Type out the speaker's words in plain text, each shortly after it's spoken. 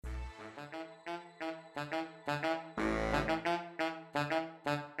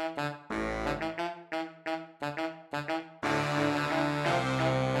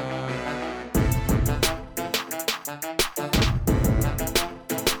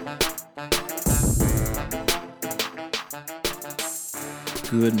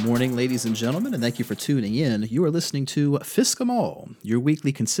Good morning, ladies and gentlemen, and thank you for tuning in. You are listening to Fisk 'em All, your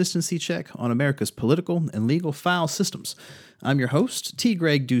weekly consistency check on America's political and legal file systems. I'm your host, T.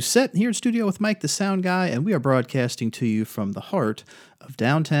 Greg Doucette, here in studio with Mike the Sound Guy, and we are broadcasting to you from the heart of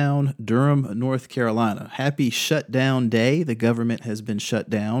downtown Durham, North Carolina. Happy shutdown day. The government has been shut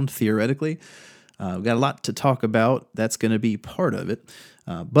down, theoretically. We've got a lot to talk about. That's going to be part of it.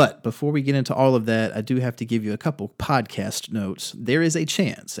 But before we get into all of that, I do have to give you a couple podcast notes. There is a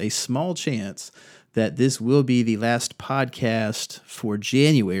chance, a small chance, that this will be the last podcast for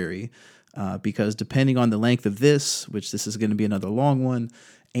January, because depending on the length of this, which this is going to be another long one,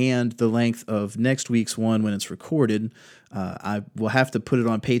 and the length of next week's one when it's recorded, I will have to put it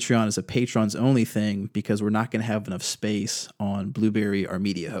on Patreon as a patrons only thing because we're not going to have enough space on Blueberry, our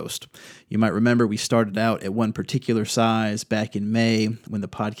media host. You might remember we started out at one particular size back in May when the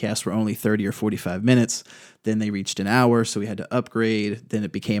podcasts were only 30 or 45 minutes. Then they reached an hour, so we had to upgrade. Then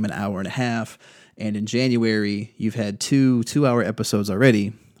it became an hour and a half. And in January, you've had two 2-hour episodes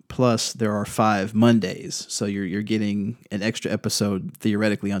already. Plus, there are 5 Mondays, so you're getting an extra episode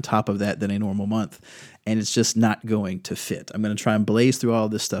theoretically on top of that than a normal month, and it's just not going to fit. I'm going to try and blaze through all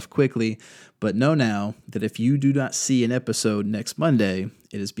this stuff quickly, but know now that if you do not see an episode next Monday,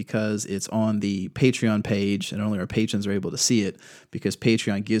 it is because it's on the Patreon page, and only our patrons are able to see it because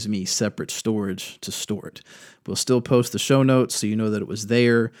Patreon gives me separate storage to store it. We'll still post the show notes so you know that it was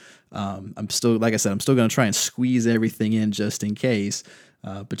there. I'm still going to try and squeeze everything in just in case.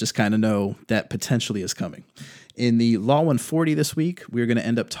 But just kind of know that potentially is coming. In the Law 140 this week, we're going to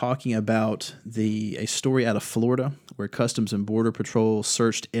end up talking about a story out of Florida where Customs and Border Patrol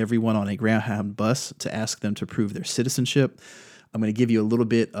searched everyone on a Greyhound bus to ask them to prove their citizenship. I'm going to give you a little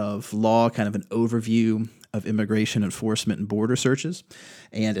bit of law, kind of an overview of immigration enforcement and border searches.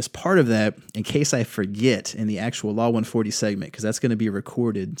 And as part of that, in case I forget in the actual Law 140 segment, because that's going to be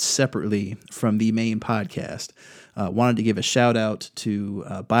recorded separately from the main podcast, wanted to give a shout out to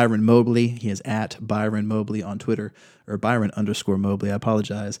Byron Mobley. He is at Byron Mobley on Twitter, or Byron_Mobley, I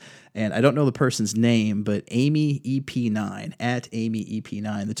apologize. And I don't know the person's name, but Amy EP9, at Amy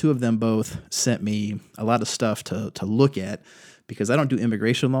EP9. The two of them both sent me a lot of stuff to look at because I don't do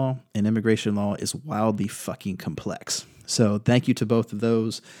immigration law, and immigration law is wildly fucking complex. So thank you to both of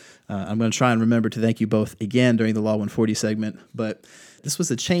those. I'm going to try and remember to thank you both again during the Law 140 segment, but this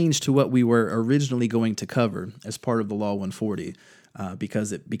was a change to what we were originally going to cover as part of the Law 140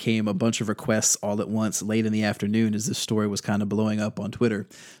 because it became a bunch of requests all at once late in the afternoon as this story was kind of blowing up on Twitter.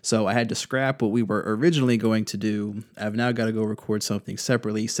 So I had to scrap what we were originally going to do. I've now got to go record something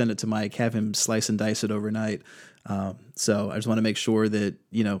separately, send it to Mike, have him slice and dice it overnight. So I just want to make sure that,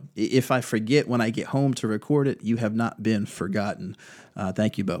 if I forget when I get home to record it, you have not been forgotten.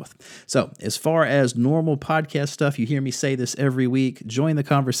 Thank you both. So as far as normal podcast stuff, you hear me say this every week. Join the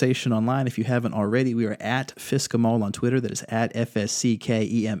conversation online if you haven't already. We are at Fisk 'em All on Twitter. That is at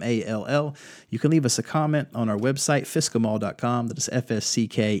FSCKEMALL. You can leave us a comment on our website, fiskemall.com. That is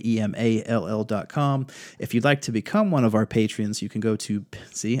FSCKEMALL.com. If you'd like to become one of our patrons, you can go to,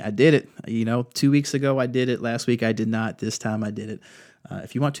 I did it. 2 weeks ago I did it. Last week I did not. This time I did it.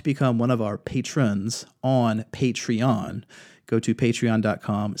 If you want to become one of our patrons on Patreon, go to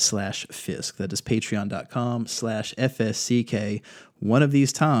patreon.com/Fisk. That is patreon.com/FSCK. One of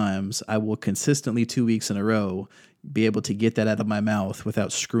these times, I will consistently 2 weeks in a row be able to get that out of my mouth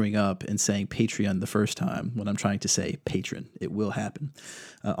without screwing up and saying Patreon the first time when I'm trying to say patron. It will happen.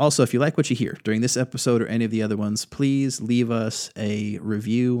 Also, if you like what you hear during this episode or any of the other ones, please leave us a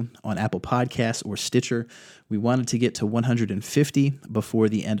review on Apple Podcasts or Stitcher. We wanted to get to 150 before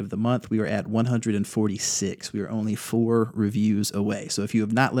the end of the month. We are at 146. We are only 4 reviews away. So if you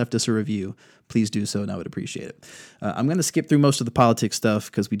have not left us a review, please do so, and I would appreciate it. I'm going to skip through most of the politics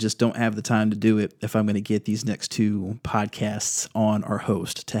stuff because we just don't have the time to do it if I'm going to get these next 2 podcasts on our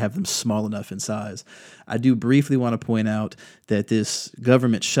host to have them small enough in size. I do briefly want to point out that this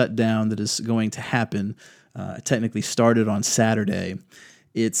government shutdown that is going to happen technically started on Saturday.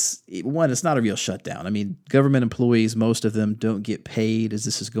 It's not a real shutdown. I mean, government employees, most of them don't get paid as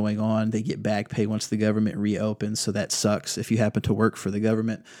this is going on. They get back pay once the government reopens, so that sucks if you happen to work for the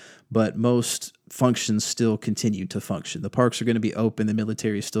government. But most functions still continue to function. The parks are going to be open. The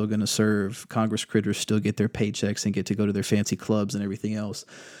military is still going to serve. Congress critters still get their paychecks and get to go to their fancy clubs and everything else.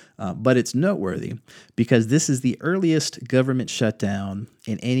 But it's noteworthy because this is the earliest government shutdown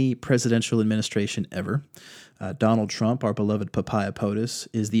in any presidential administration ever. Donald Trump, our beloved papaya POTUS,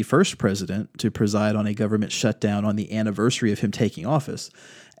 is the first president to preside on a government shutdown on the anniversary of him taking office.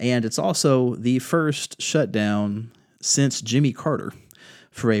 And it's also the first shutdown since Jimmy Carter.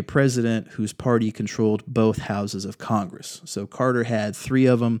 for a president whose party controlled both houses of Congress. So Carter had three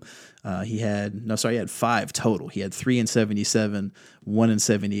of them. He had 5 total. He had 3 in 77, 1 in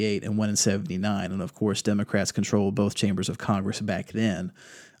 78, and 1 in 79. And of course, Democrats controlled both chambers of Congress back then.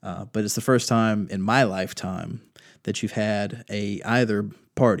 But it's the first time in my lifetime that you've had either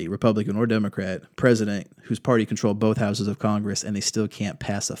party, Republican or Democrat, president whose party controlled both houses of Congress, and they still can't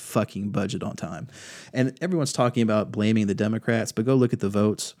pass a fucking budget on time. And everyone's talking about blaming the Democrats, but go look at the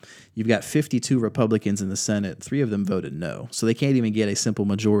votes. You've got 52 Republicans in the Senate. 3 of them voted no. So they can't even get a simple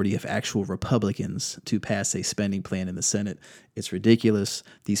majority of actual Republicans to pass a spending plan in the Senate. It's ridiculous.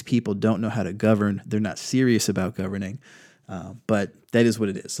 These people don't know how to govern. They're not serious about governing. But that is what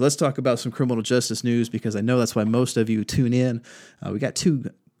it is. So let's talk about some criminal justice news, because I know that's why most of you tune in. We got 2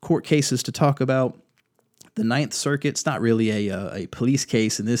 court cases to talk about. The Ninth Circuit, it's not really a police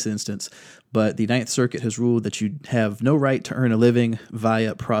case in this instance, but the Ninth Circuit has ruled that you have no right to earn a living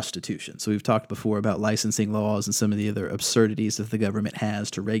via prostitution. So we've talked before about licensing laws and some of the other absurdities that the government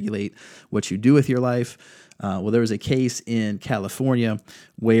has to regulate what you do with your life. Well, there was a case in California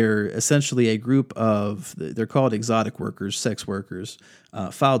where essentially a group of, they're called exotic workers, sex workers,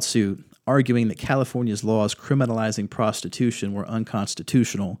 filed suit arguing that California's laws criminalizing prostitution were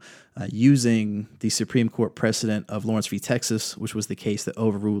unconstitutional, using the Supreme Court precedent of Lawrence v. Texas, which was the case that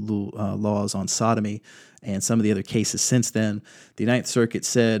overruled laws on sodomy, and some of the other cases since then. The Ninth Circuit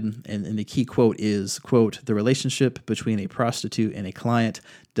said, and the key quote is, quote, "The relationship between a prostitute and a client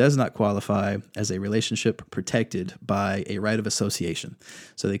does not qualify as a relationship protected by a right of association."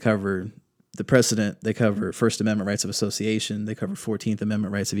 So they cover the precedent, they cover First Amendment rights of association, they cover 14th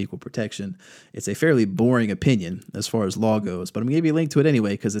Amendment rights of equal protection. It's a fairly boring opinion as far as law goes, but I'm going to give you a link to it anyway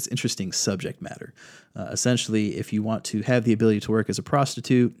because it's interesting subject matter. Essentially, if you want to have the ability to work as a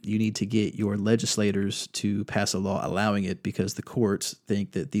prostitute, you need to get your legislators to pass a law allowing it, because the courts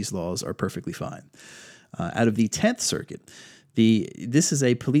think that these laws are perfectly fine. Out of the 10th Circuit, this is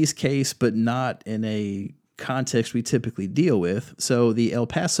a police case, but not in a context we typically deal with. So the El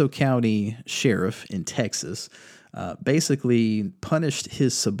Paso County Sheriff in Texas basically punished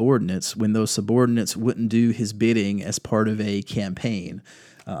his subordinates when those subordinates wouldn't do his bidding as part of a campaign.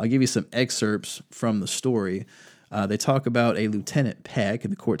 I'll give you some excerpts from the story. They talk about a Lieutenant Peck,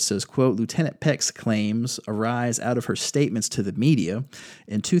 and the court says, quote, "Lieutenant Peck's claims arise out of her statements to the media.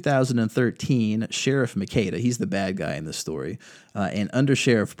 In 2013, Sheriff Makeda, he's the bad guy in this story, and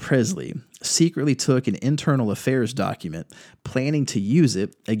Undersheriff Presley secretly took an internal affairs document, planning to use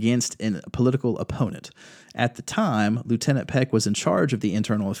it against a political opponent. At the time, Lieutenant Peck was in charge of the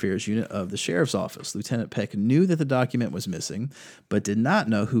internal affairs unit of the sheriff's office. Lieutenant Peck knew that the document was missing, but did not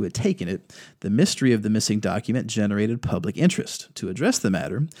know who had taken it. The mystery of the missing document generated public interest. To address the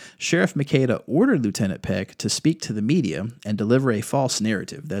matter, Sheriff Makeda ordered Lieutenant Peck to speak to the media and deliver a false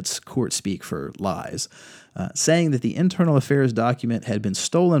narrative," that's court speak for lies, saying that the internal affairs document had been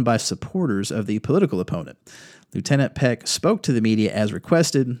stolen by supporters of the political opponent. Lieutenant Peck spoke to the media as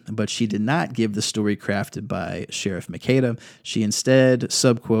requested, but she did not give the story crafted by Sheriff Makeda. She instead,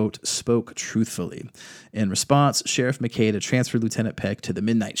 subquote, "spoke truthfully." In response, Sheriff Makeda transferred Lieutenant Peck to the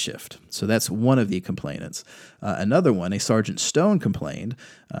midnight shift. So that's one of the complainants. Another one, a Sergeant Stone, complained.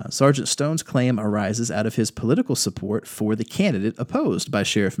 Sergeant Stone's claim arises out of his political support for the candidate opposed by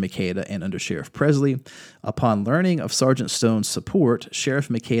Sheriff Makeda and Undersheriff Presley. Upon learning of Sergeant Stone's support, Sheriff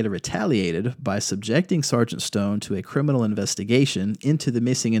Makeda retaliated by subjecting Sergeant Stone to a criminal investigation into the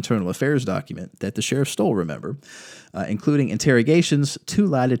missing internal affairs document that the sheriff stole, remember, including interrogations, 2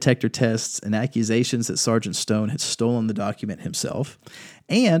 lie detector tests, and accusations that Sergeant Stone had stolen the document himself,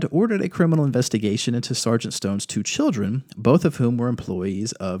 and ordered a criminal investigation into Sergeant Stone's 2 children, both of whom were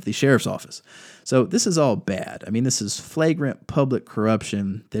employees of the sheriff's office. So this is all bad. I mean, this is flagrant public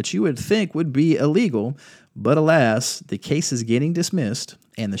corruption that you would think would be illegal, but alas, the case is getting dismissed,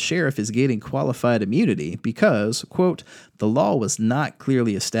 and the sheriff is getting qualified immunity because, quote, "the law was not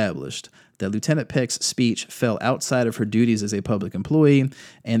clearly established that Lieutenant Peck's speech fell outside of her duties as a public employee,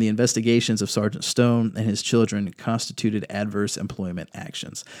 and the investigations of Sergeant Stone and his children constituted adverse employment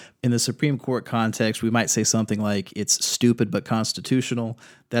actions." In the Supreme Court context, we might say something like, it's stupid but constitutional.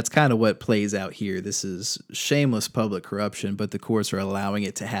 That's kind of what plays out here. This is shameless public corruption, but the courts are allowing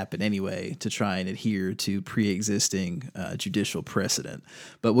it to happen anyway to try and adhere to pre-existing judicial precedent.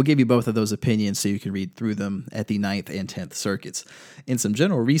 But we'll give you both of those opinions so you can read through them at the 9th and 10th Circuits. In some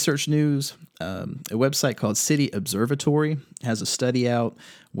general research news, a website called City Observatory has a study out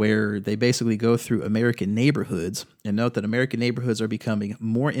where they basically go through American neighborhoods and note that American neighborhoods are becoming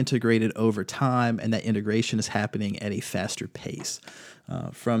more integrated over time, and that integration is happening at a faster pace.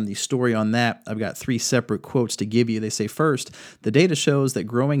 From the story on that, I've got 3 separate quotes to give you. They say, first, the data shows that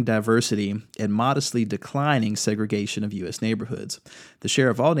growing diversity and modestly declining segregation of U.S. neighborhoods. The share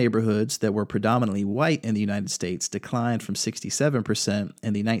of all neighborhoods that were predominantly white in the United States declined from 67%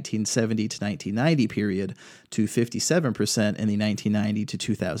 in the 1970 to 1990 period to 57% in the 1990 to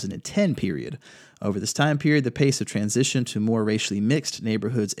 2010 period. Over this time period, the pace of transition to more racially mixed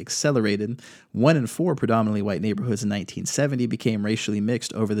neighborhoods accelerated. 1 in 4 predominantly white neighborhoods in 1970 became racially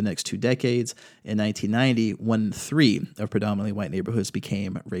mixed over the next 2 decades. In 1990, 1 in 3 of predominantly white neighborhoods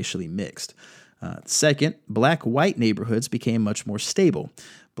became racially mixed. Second, black-white neighborhoods became much more stable.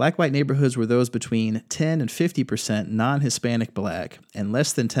 Black-white neighborhoods were those between 10 and 50% non-Hispanic black and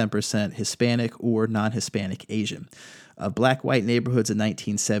less than 10% Hispanic or non-Hispanic Asian. Of black-white neighborhoods in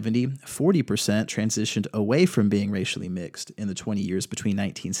 1970, 40% transitioned away from being racially mixed in the 20 years between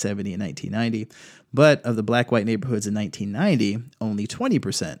 1970 and 1990. But of the black-white neighborhoods in 1990, only 20%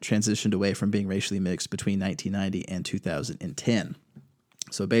 transitioned away from being racially mixed between 1990 and 2010.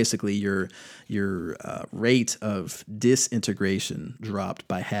 So basically, your rate of disintegration dropped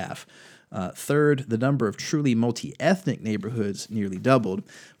by half. Third, the number of truly multi-ethnic neighborhoods nearly doubled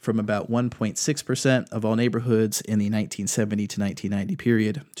from about 1.6% of all neighborhoods in the 1970 to 1990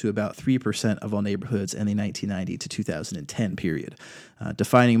 period to about 3% of all neighborhoods in the 1990 to 2010 period.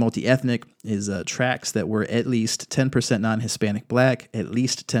 Defining multi-ethnic is tracts that were at least 10% non-Hispanic black, at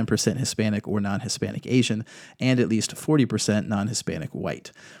least 10% Hispanic or non-Hispanic Asian, and at least 40% non-Hispanic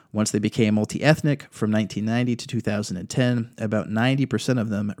white. Once they became multi-ethnic from 1990 to 2010, about 90% of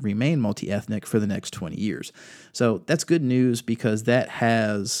them remained multi-ethnic for the next 20 years. So that's good news because that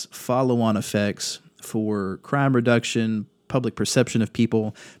has follow-on effects for crime reduction, public perception of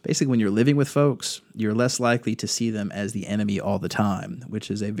people. Basically, when you're living with folks, you're less likely to see them as the enemy all the time, which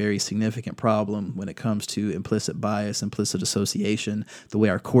is a very significant problem when it comes to implicit bias, implicit association, the way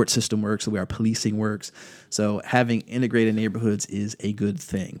our court system works, the way our policing works. So having integrated neighborhoods is a good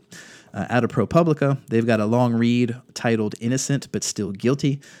thing. Out of ProPublica, they've got a long read titled Innocent But Still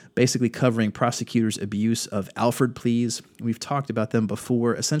Guilty, basically covering prosecutors' abuse of Alford pleas. We've talked about them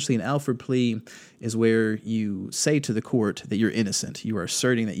before. Essentially, an Alford plea is where you say to the court that you're innocent. You are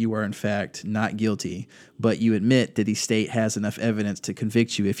asserting that you are, in fact, not guilty, but you admit that the state has enough evidence to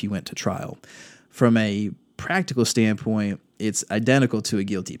convict you if you went to trial. From a practical standpoint, it's identical to a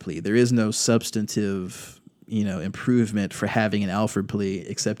guilty plea. There is no substantive improvement for having an Alford plea,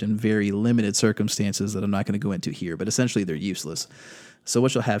 except in very limited circumstances that I'm not going to go into here, but essentially they're useless. So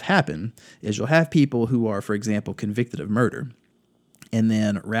what you'll have happen is you'll have people who are, for example, convicted of murder, and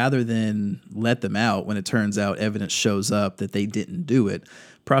then rather than let them out when it turns out evidence shows up that they didn't do it,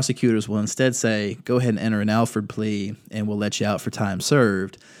 prosecutors will instead say, go ahead and enter an Alford plea and we'll let you out for time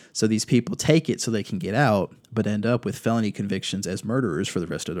served. So these people take it so they can get out, but end up with felony convictions as murderers for the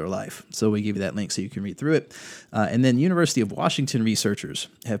rest of their life. So we give you that link so you can read through it. And then University of Washington researchers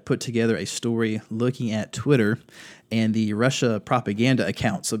have put together a story looking at Twitter and the Russia propaganda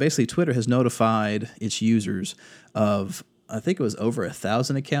account. So basically Twitter has notified its users of, I think it was over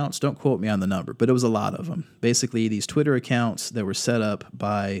 1,000 accounts. Don't quote me on the number, but it was a lot of them. Basically, these Twitter accounts that were set up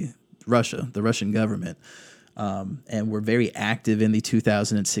by Russia, the Russian government, and were very active in the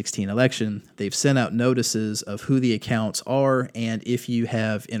 2016 election. They've sent out notices of who the accounts are, and if you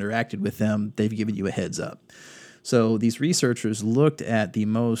have interacted with them, they've given you a heads up. So these researchers looked at the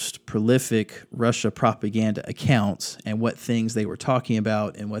most prolific Russia propaganda accounts and what things they were talking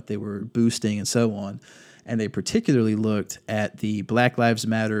about and what they were boosting and so on. And they particularly looked at the Black Lives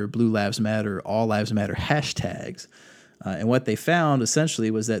Matter, Blue Lives Matter, All Lives Matter hashtags. And what they found essentially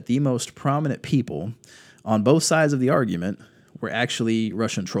was that the most prominent people on both sides of the argument were actually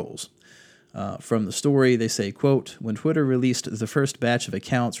Russian trolls. From the story, they say, quote, when Twitter released the first batch of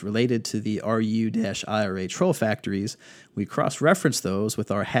accounts related to the RU-IRA troll factories, we cross-referenced those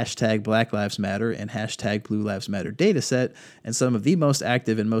with our hashtag Black Lives Matter and hashtag Blue Lives Matter dataset, and some of the most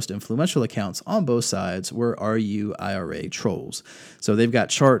active and most influential accounts on both sides were RU-IRA trolls. So they've got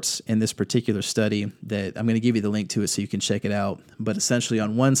charts in this particular study that I'm going to give you the link to it so you can check it out. But essentially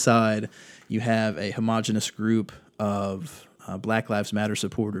on one side, you have a homogenous group of Black Lives Matter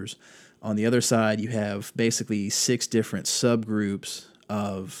supporters. On the other side, you have basically 6 different subgroups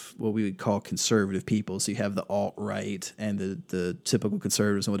of what we would call conservative people. So you have the alt-right and the typical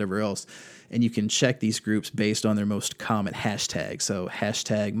conservatives and whatever else. And you can check these groups based on their most common hashtags. So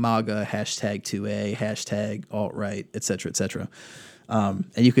hashtag MAGA, hashtag 2A, hashtag alt-right, et cetera, et cetera. And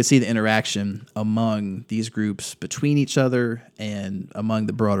you could see the interaction among these groups between each other and among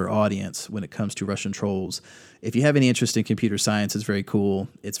the broader audience when it comes to Russian trolls. If you have any interest in computer science, it's very cool.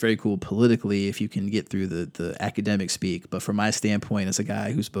 It's very cool politically if you can get through the academic speak. But from my standpoint as a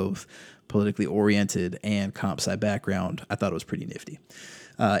guy who's both politically oriented and comp sci background, I thought it was pretty nifty.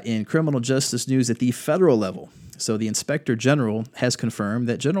 In criminal justice news at the federal level, so the Inspector General has confirmed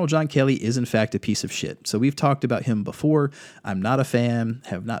that General John Kelly is in fact a piece of shit. So we've talked about him before. I'm not a fan,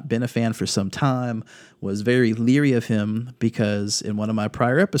 have not been a fan for some time, was very leery of him because in one of my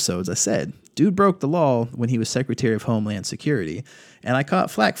prior episodes I said, dude broke the law when he was Secretary of Homeland Security. And I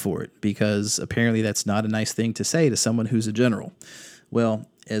caught flack for it because apparently that's not a nice thing to say to someone who's a general. Well,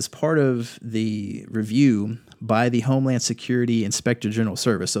 as part of the review by the Homeland Security Inspector General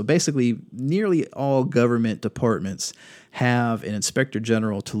Service, so basically nearly all government departments have an Inspector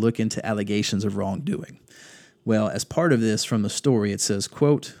General to look into allegations of wrongdoing. Well, as part of this from the story, it says,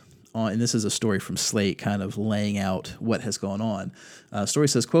 quote, and this is a story from Slate kind of laying out what has gone on. Story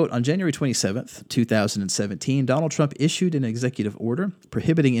says, quote, on January 27th, 2017, Donald Trump issued an executive order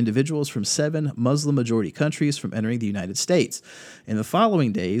prohibiting individuals from 7 Muslim-majority countries from entering the United States. In the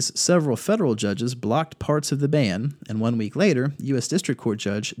following days, several federal judges blocked parts of the ban, and 1 week later, U.S. District Court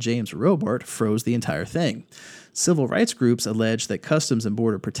Judge James Robart froze the entire thing. Civil rights groups alleged that Customs and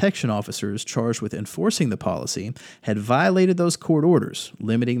Border Protection officers charged with enforcing the policy had violated those court orders,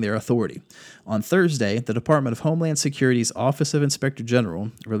 limiting their authority. On Thursday, the Department of Homeland Security's Office of Inspector General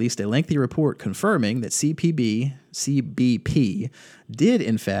released a lengthy report confirming that CBP did,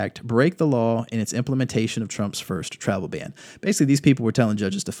 in fact, break the law in its implementation of Trump's first travel ban. Basically, these people were telling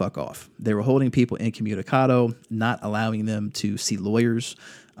judges to fuck off. They were holding people incommunicado, not allowing them to see lawyers,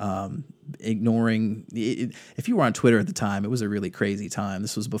 ignoring it. If you were on Twitter at the time, it was a really crazy time.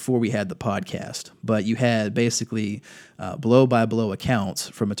 This was before we had the podcast, but you had basically blow-by-blow accounts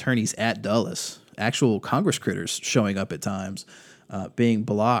from attorneys at Dulles, actual Congress critters showing up at times, being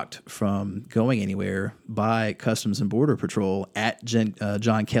blocked from going anywhere by Customs and Border Patrol at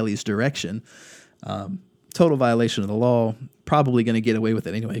John Kelly's direction. Total violation of the law, probably going to get away with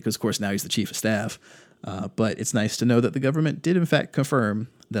it anyway because, of course, now he's the chief of staff. But it's nice to know that the government did, in fact, confirm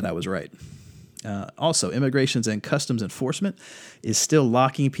that I was right. Also, Immigrations and Customs Enforcement is still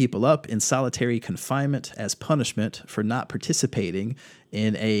locking people up in solitary confinement as punishment for not participating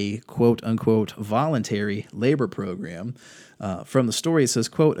in a quote-unquote voluntary labor program. From the story, it says,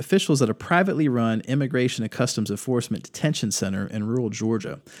 quote, officials at a privately run Immigration and Customs Enforcement detention center in rural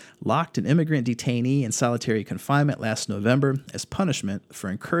Georgia locked an immigrant detainee in solitary confinement last November as punishment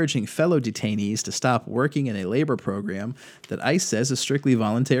for encouraging fellow detainees to stop working in a labor program that ICE says is strictly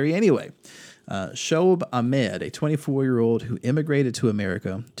voluntary anyway. Shoaib Ahmed, a 24-year-old who immigrated to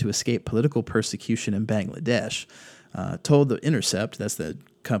America to escape political persecution in Bangladesh, told The Intercept, that's the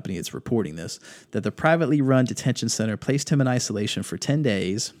company that's reporting this, that the privately run detention center placed him in isolation for 10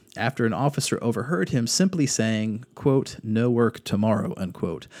 days after an officer overheard him simply saying, quote, no work tomorrow,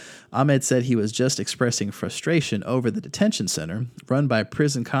 unquote. Ahmed said he was just expressing frustration over the detention center, run by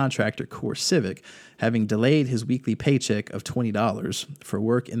prison contractor CoreCivic, having delayed his weekly paycheck of $20 for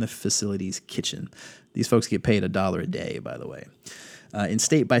work in the facility's kitchen. These folks get paid $1 a day, by the way. In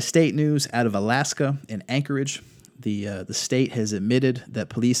state-by-state news, out of Alaska and Anchorage, the state has admitted that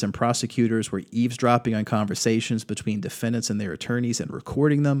police and prosecutors were eavesdropping on conversations between defendants and their attorneys and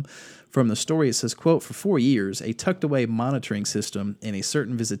recording them. From the story, it says, quote, for 4 years, a tucked-away monitoring system in a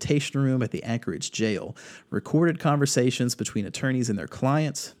certain visitation room at the Anchorage jail recorded conversations between attorneys and their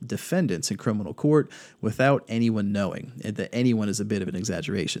clients, defendants in criminal court, without anyone knowing. And that anyone is a bit of an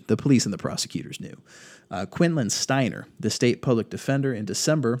exaggeration. The police and the prosecutors knew. Quinlan Steiner, the state public defender, in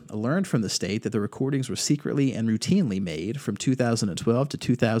December learned from the state that the recordings were secretly and routinely made from 2012 to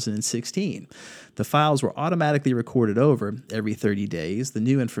 2016. The files were automatically recorded over every 30 days. The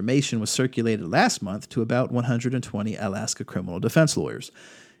new information was circulated last month to about 120 Alaska criminal defense lawyers.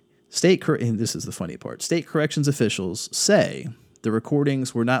 And this is the funny part, state corrections officials say the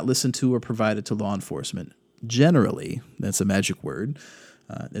recordings were not listened to or provided to law enforcement. Generally, that's a magic word.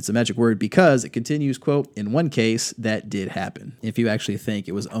 It's a magic word because it continues, quote, in one case, that did happen. If you actually think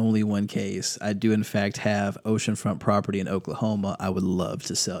it was only one case, I do, in fact, have oceanfront property in Oklahoma I would love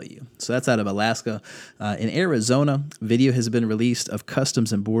to sell you. So that's out of Alaska. In Arizona, video has been released of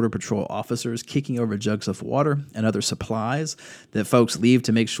Customs and Border Patrol officers kicking over jugs of water and other supplies that folks leave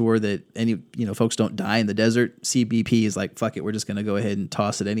to make sure that folks don't die in the desert. CBP is like, fuck it, we're just going to go ahead and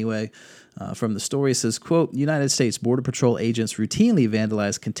toss it anyway. From the story, it says, quote, United States Border Patrol agents routinely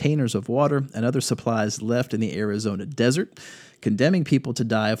vandalize containers of water and other supplies left in the Arizona desert. condemning people to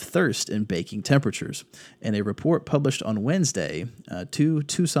die of thirst in baking temperatures. In a report published on Wednesday, two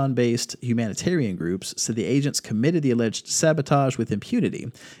Tucson-based humanitarian groups said the agents committed the alleged sabotage with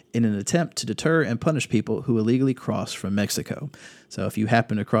impunity in an attempt to deter and punish people who illegally cross from Mexico. So if you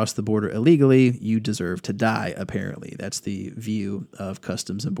happen to cross the border illegally, you deserve to die, apparently. That's the view of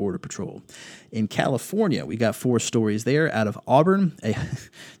Customs and Border Patrol. In California, we got 4 stories there out of Auburn.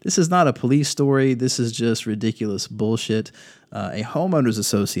 This is not a police story. This is just ridiculous bullshit. A homeowners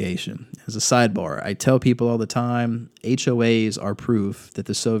association, as a sidebar, I tell people all the time, HOAs are proof that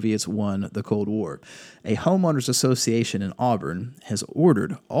the Soviets won the Cold War. A homeowners association in Auburn has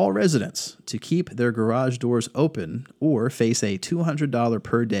ordered all residents to keep their garage doors open or face a $200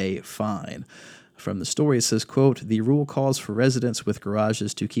 per day fine. From the story, it says, quote, the rule calls for residents with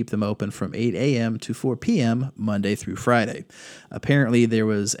garages to keep them open from 8 a.m. to 4 p.m. Monday through Friday. Apparently, there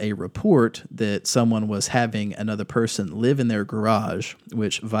was a report that someone was having another person live in their garage,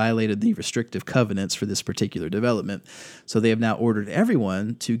 which violated the restrictive covenants for this particular development. So they have now ordered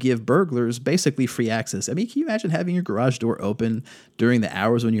everyone to give burglars basically free access. I mean, can you imagine having your garage door open during the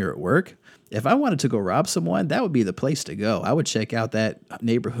hours when you're at work? If I wanted to go rob someone, that would be the place to go. I would check out that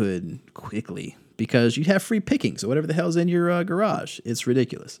neighborhood quickly, because you'd have free pickings or whatever the hell's in your garage. It's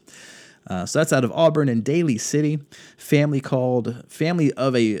ridiculous. So that's out of Auburn. And Daly City. Family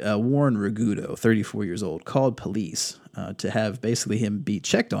of a Warren Ragudo, 34 years old, called police to have basically him be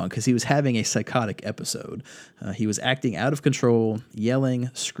checked on because he was having a psychotic episode. He was acting out of control,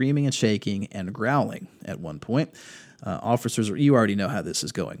 yelling, screaming and shaking, and growling at one point. You already know how this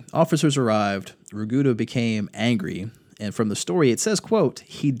is going. Officers arrived. Ragudo became angry. And from the story, it says, quote,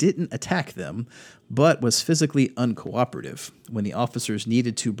 he didn't attack them, but was physically uncooperative when the officers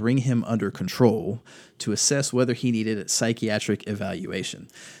needed to bring him under control to assess whether he needed a psychiatric evaluation.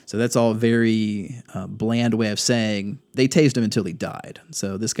 So that's all very bland way of saying they tased him until he died.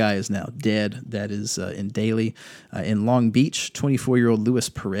 So this guy is now dead. That is in Daly. In Long Beach, 24-year-old Luis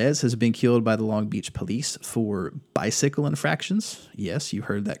Perez has been killed by the Long Beach police for bicycle infractions. Yes, you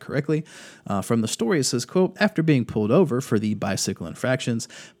heard that correctly. From the story, it says, quote, after being pulled over for the bicycle infractions,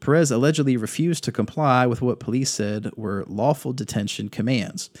 Perez allegedly refused to comply with what police said were lawful detention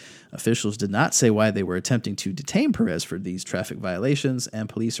commands. Officials did not say why they were attempting to detain Perez for these traffic violations, and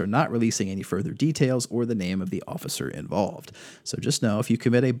police are not releasing any further details or the name of the officer involved. So just know, if you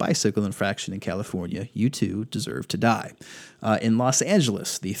commit a bicycle infraction in California, you too deserve to die. In Los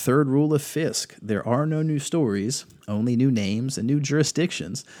Angeles, the third rule of Fisk, there are no new stories, only new names and new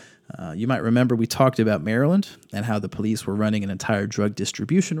jurisdictions. You might remember we talked about Maryland and how the police were running an entire drug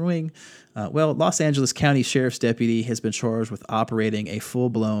distribution ring. Los Angeles County Sheriff's Deputy has been charged with operating a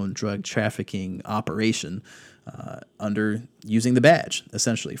full-blown drug trafficking operation under using the badge,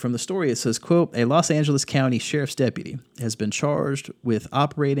 essentially. From the story, it says, quote, a Los Angeles County Sheriff's Deputy has been charged with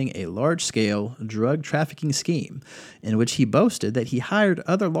operating a large-scale drug trafficking scheme in which he boasted that he hired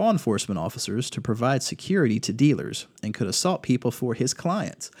other law enforcement officers to provide security to dealers and could assault people for his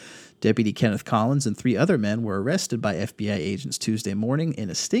clients. Deputy Kenneth Collins and 3 other men were arrested by FBI agents Tuesday morning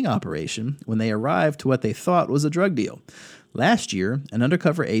in a sting operation when they arrived to what they thought was a drug deal. Last year, an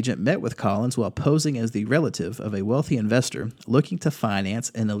undercover agent met with Collins while posing as the relative of a wealthy investor looking to finance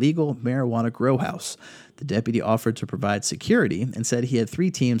an illegal marijuana grow house. The deputy offered to provide security and said he had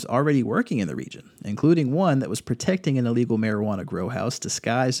 3 teams already working in the region, including one that was protecting an illegal marijuana grow house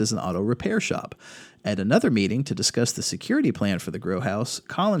disguised as an auto repair shop. At another meeting to discuss the security plan for the grow house,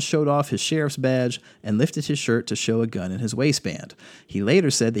 Collins showed off his sheriff's badge and lifted his shirt to show a gun in his waistband. He later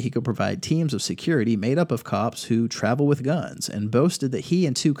said that he could provide teams of security made up of cops who travel with guns, and boasted that he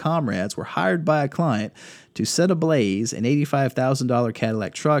and 2 comrades were hired by a client to set ablaze an $85,000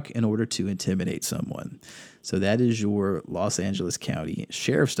 Cadillac truck in order to intimidate someone. So that is your Los Angeles County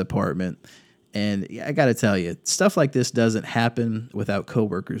Sheriff's Department. And I got to tell you, stuff like this doesn't happen without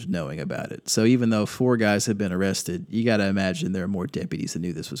coworkers knowing about it. So even though 4 guys have been arrested, you got to imagine there are more deputies that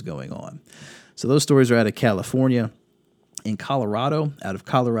knew this was going on. So those stories are out of California. In Colorado, out of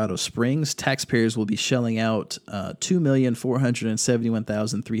Colorado Springs, taxpayers will be shelling out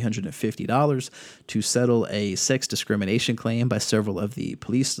 $2,471,350 to settle a sex discrimination claim by several of the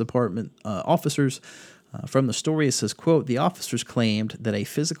police department officers. From the story, it says, quote, the officers claimed that a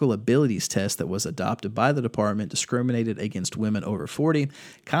physical abilities test that was adopted by the department discriminated against women over 40.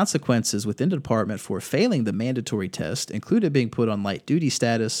 Consequences within the department for failing the mandatory test included being put on light duty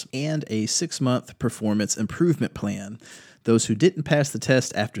status and a 6-month performance improvement plan. Those who didn't pass the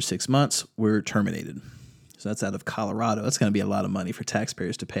test after 6 months were terminated. So that's out of Colorado. That's going to be a lot of money for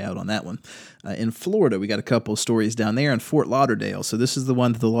taxpayers to pay out on that one. In Florida, we got a couple of stories down there in Fort Lauderdale. So this is the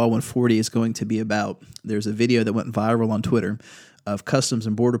one that the Law 140 is going to be about. There's a video that went viral on Twitter of Customs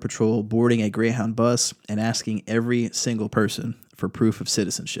and Border Patrol boarding a Greyhound bus and asking every single person for proof of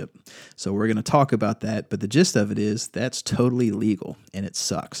citizenship. So we're going to talk about that, but the gist of it is that's totally legal, and it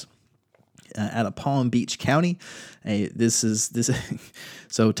sucks. Out of Palm Beach County, so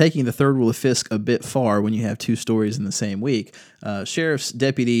taking the third rule of Fisk a bit far when you have two stories in the same week. Sheriff's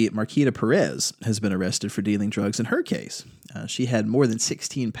Deputy Marquita Perez has been arrested for dealing drugs in her case. She had more than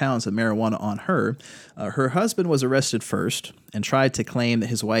 16 pounds of marijuana on her. Her husband was arrested first and tried to claim that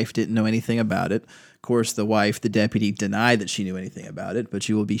his wife didn't know anything about it. Of course, the wife, the deputy, denied that she knew anything about it, but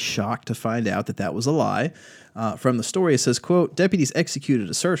you will be shocked to find out that that was a lie. From the story, it says, quote, deputies executed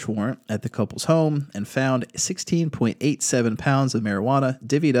a search warrant at the couple's home and found 16.87 pounds of marijuana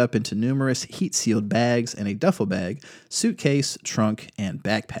divvied up into numerous heat-sealed bags and a duffel bag, suitcase, trunk, and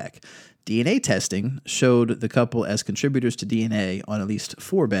backpack. DNA testing showed the couple as contributors to DNA on at least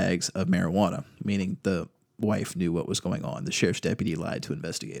 4 bags of marijuana, meaning the wife knew what was going on. The sheriff's deputy lied to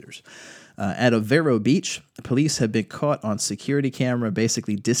investigators. At Vero Beach, police have been caught on security camera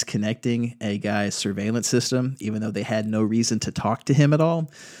basically disconnecting a guy's surveillance system, even though they had no reason to talk to him at all.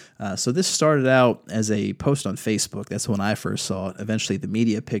 So this started out as a post on Facebook. That's when I first saw it. Eventually, the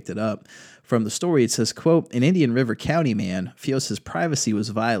media picked it up. From the story, it says, quote, an Indian River County man feels his privacy was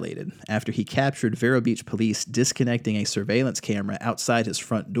violated after he captured Vero Beach police disconnecting a surveillance camera outside his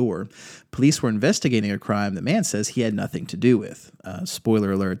front door. Police were investigating a crime the man says he had nothing to do with.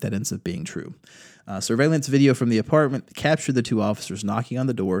 Spoiler alert, that ends up being true. Surveillance video from the apartment captured the two officers knocking on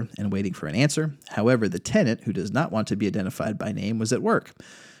the door and waiting for an answer. However, the tenant, who does not want to be identified by name, was at work.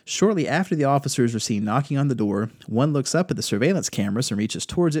 Shortly after the officers are seen knocking on the door, one looks up at the surveillance cameras and reaches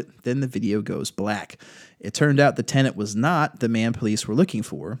towards it. Then the video goes black. It turned out the tenant was not the man police were looking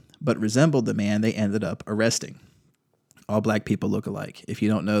for, but resembled the man they ended up arresting. All black people look alike. If you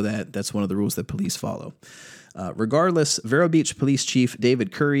don't know that, that's one of the rules that police follow. Regardless, Vero Beach Police Chief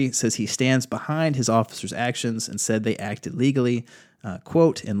David Curry says he stands behind his officers' actions and said they acted legally.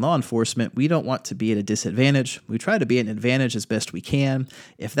 Quote, in law enforcement, we don't want to be at a disadvantage. We try to be at an advantage as best we can.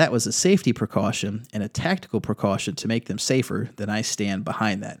 If that was a safety precaution and a tactical precaution to make them safer, then I stand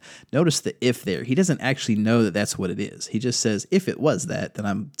behind that. Notice the if there. He doesn't actually know that that's what it is. He just says, if it was that, then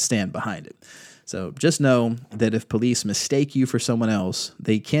I'm stand behind it. So just know that if police mistake you for someone else,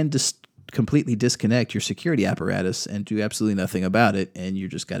 they can completely disconnect your security apparatus and do absolutely nothing about it, and you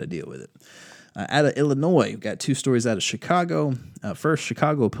just got to deal with it. Out of Illinois, we've got two stories out of Chicago. First,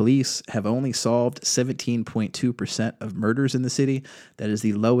 Chicago police have only solved 17.2% of murders in the city. That is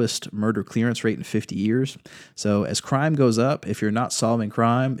the lowest murder clearance rate in 50 years. So as crime goes up, if you're not solving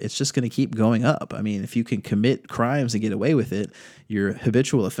crime, it's just going to keep going up. I mean, if you can commit crimes and get away with it, your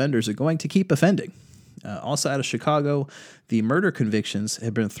habitual offenders are going to keep offending. Also out of Chicago, the murder convictions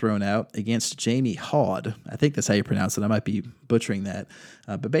have been thrown out against Jamie Hod. I think that's how you pronounce it. I might be butchering that.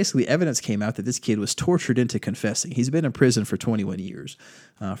 But basically, evidence came out that this kid was tortured into confessing. He's been in prison for 21 years.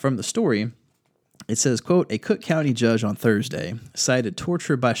 From the story, it says, quote, a Cook County judge on Thursday cited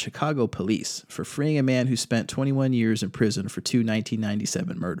torture by Chicago police for freeing a man who spent 21 years in prison for 2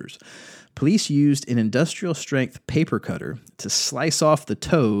 1997 murders. Police used an industrial-strength paper cutter to slice off the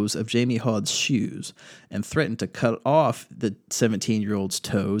toes of Jamie Hod's shoes and threatened to cut off the 17-year-old's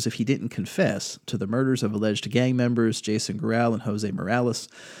toes if he didn't confess to the murders of alleged gang members Jason Gural and Jose Morales.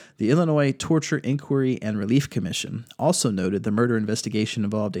 The Illinois Torture Inquiry and Relief Commission also noted the murder investigation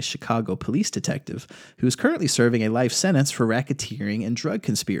involved a Chicago police detective who is currently serving a life sentence for racketeering and drug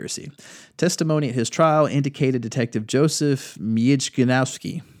conspiracy. Testimony at his trial indicated Detective Joseph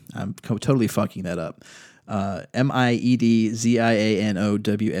Miedzganowski, I'm totally fucking that up,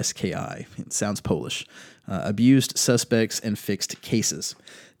 Miedzzianowski. It sounds Polish. Abused suspects and fixed cases.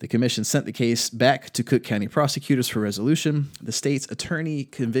 The commission sent the case back to Cook County prosecutors for resolution. The state's Attorney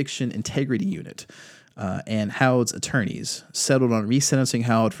Conviction Integrity Unit and Howard's attorneys settled on resentencing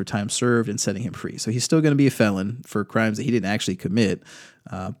Howard for time served and setting him free. So he's still going to be a felon for crimes that he didn't actually commit,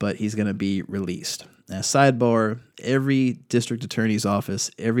 but he's going to be released. Now, sidebar, every district attorney's office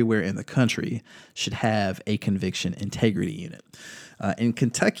everywhere in the country should have a conviction integrity unit. In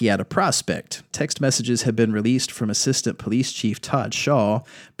Kentucky, at a Prospect, text messages have been released from Assistant Police Chief Todd Shaw,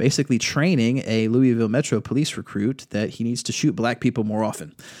 basically training a Louisville Metro police recruit that he needs to shoot black people more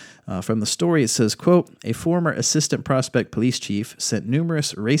often. From the story, it says, quote, a former assistant Prospect police chief sent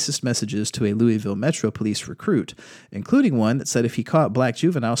numerous racist messages to a Louisville Metro Police recruit, including one that said if he caught black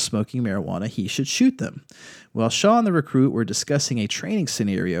juveniles smoking marijuana, he should shoot them. While Shaw and the recruit were discussing a training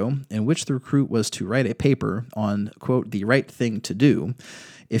scenario in which the recruit was to write a paper on, quote, the right thing to do,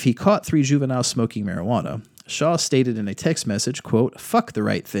 if he caught 3 juveniles smoking marijuana, Shaw stated in a text message, quote, fuck the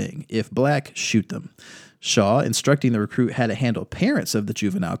right thing. If black, shoot them. Shaw, instructing the recruit how to handle parents of the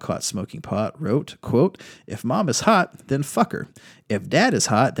juvenile caught smoking pot, wrote, quote, if mom is hot, then fuck her. If dad is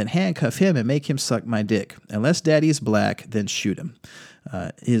hot, then handcuff him and make him suck my dick. Unless daddy is black, then shoot him.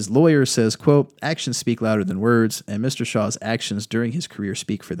 His lawyer says, quote, actions speak louder than words, and Mr. Shaw's actions during his career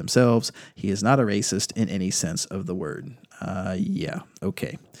speak for themselves. He is not a racist in any sense of the word. Yeah,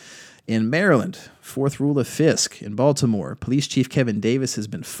 okay. In Maryland, fourth rule of Fisk. In Baltimore, Police Chief Kevin Davis has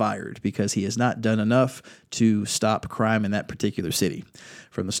been fired because he has not done enough to stop crime in that particular city.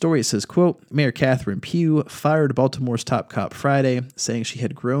 From the story, it says, quote, Mayor Catherine Pugh fired Baltimore's top cop Friday, saying she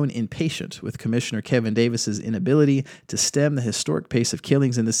had grown impatient with Commissioner Kevin Davis's inability to stem the historic pace of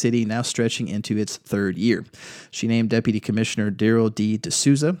killings in the city, now stretching into its 3rd year. She named Deputy Commissioner Daryl D.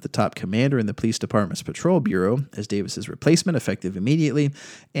 D'Souza, the top commander in the police department's patrol bureau, as Davis's replacement effective immediately,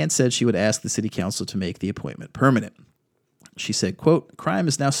 and said she would ask the city council to make the appointment permanent. She said, quote, crime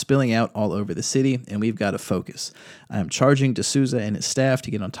is now spilling out all over the city, and we've got to focus. I am charging D'Souza and his staff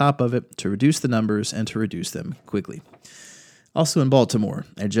to get on top of it, to reduce the numbers, and to reduce them quickly. Also in Baltimore,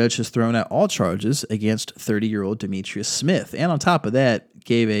 a judge has thrown out all charges against 30-year-old Demetrius Smith, and on top of that,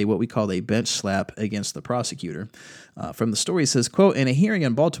 gave what we call a bench slap against the prosecutor. From the story, it says, quote, in a hearing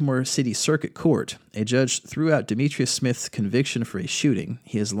in Baltimore City Circuit Court, a judge threw out Demetrius Smith's conviction for a shooting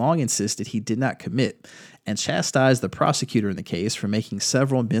he has long insisted he did not commit, and chastised the prosecutor in the case for making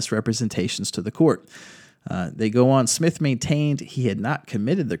several misrepresentations to the court. They go on, Smith maintained he had not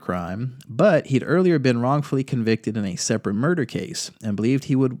committed the crime, but he'd earlier been wrongfully convicted in a separate murder case and believed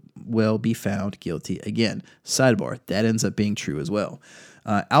he would well be found guilty again. Sidebar, that ends up being true as well.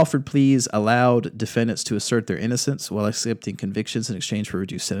 Alford pleas allowed defendants to assert their innocence while accepting convictions in exchange for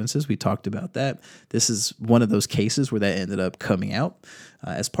reduced sentences. We talked about that. This is one of those cases where that ended up coming out.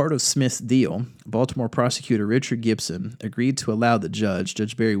 As part of Smith's deal, Baltimore prosecutor Richard Gibson agreed to allow the judge,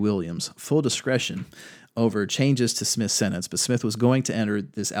 Judge Barry Williams, full discretion over changes to Smith's sentence, but Smith was going to enter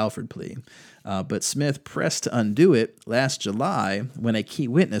this Alford plea. But Smith pressed to undo it last July when a key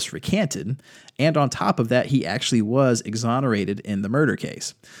witness recanted, and on top of that, he actually was exonerated in the murder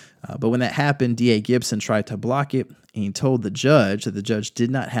case. But when that happened, D.A. Gibson tried to block it, and he told the judge that the judge did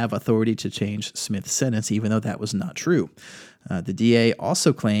not have authority to change Smith's sentence, even though that was not true. The DA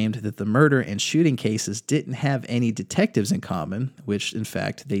also claimed that the murder and shooting cases didn't have any detectives in common, which, in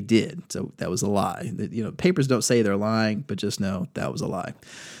fact, they did. So that was a lie. Papers don't say they're lying, but just know that was a lie.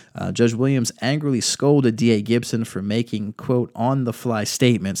 Judge Williams angrily scolded D.A. Gibson for making, quote, on-the-fly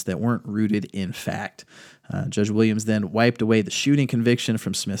statements that weren't rooted in fact. Judge Williams then wiped away the shooting conviction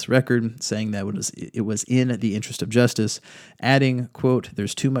from Smith's record, saying that it was in the interest of justice, adding, quote,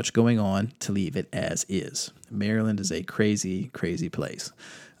 there's too much going on to leave it as is. Maryland is a crazy, crazy place.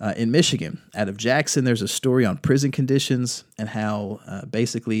 In Michigan, out of Jackson, there's a story on prison conditions and how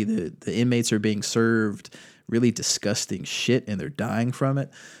basically the inmates are being served really disgusting shit and they're dying from it.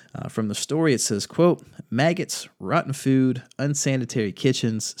 From the story, it says, quote, maggots, rotten food, unsanitary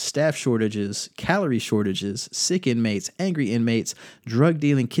kitchens, staff shortages, calorie shortages, sick inmates, angry inmates,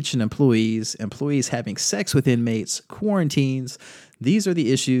 drug-dealing kitchen employees, employees having sex with inmates, quarantines. These are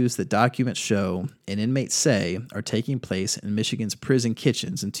the issues that documents show and inmates say are taking place in Michigan's prison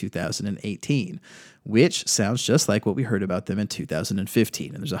kitchens in 2018, which sounds just like what we heard about them in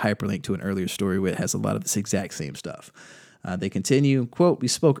 2015. And there's a hyperlink to an earlier story where it has a lot of this exact same stuff. They continue, quote, we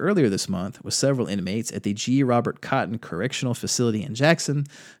spoke earlier this month with several inmates at the G. Robert Cotton Correctional Facility in Jackson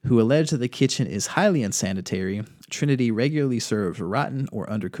who allege that the kitchen is highly unsanitary, Trinity regularly serves rotten or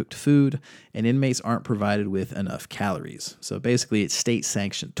undercooked food, and inmates aren't provided with enough calories. So basically, it's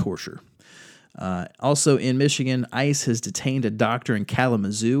state-sanctioned torture. Also in Michigan, ICE has detained a doctor in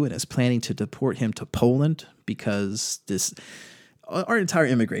Kalamazoo and is planning to deport him to Poland because our entire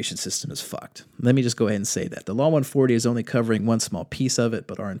immigration system is fucked. Let me just go ahead and say that. The Law 140 is only covering one small piece of it,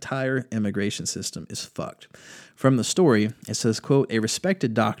 but our entire immigration system is fucked. From the story, it says, quote, a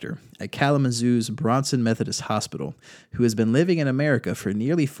respected doctor at Kalamazoo's Bronson Methodist Hospital, who has been living in America for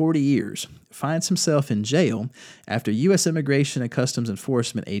nearly 40 years, finds himself in jail after U.S. Immigration and Customs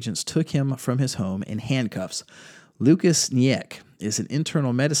Enforcement agents took him from his home in handcuffs. Lucas Niek is an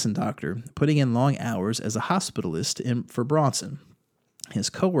internal medicine doctor putting in long hours as a hospitalist for Bronson. His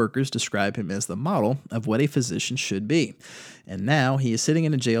coworkers describe him as the model of what a physician should be. And now he is sitting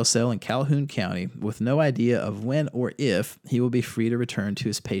in a jail cell in Calhoun County with no idea of when or if he will be free to return to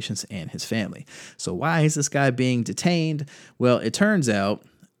his patients and his family. So why is this guy being detained? Well, it turns out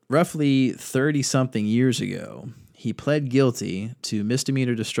roughly 30-something years ago, he pled guilty to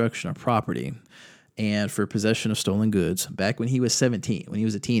misdemeanor destruction of property and for possession of stolen goods back when he was 17, when he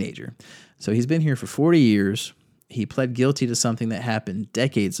was a teenager. So he's been here for 40 years. He pled guilty to something that happened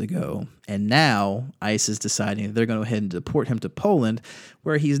decades ago, and now ICE is deciding that they're going to go ahead and deport him to Poland,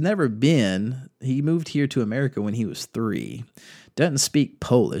 where he's never been. He moved here to America when he was 3. Doesn't speak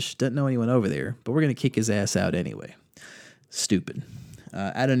Polish, doesn't know anyone over there, but we're going to kick his ass out anyway. Stupid.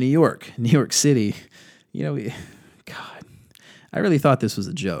 Out of New York City, God, I really thought this was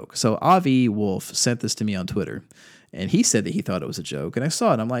a joke. So Avi Wolf sent this to me on Twitter, and he said that he thought it was a joke, and I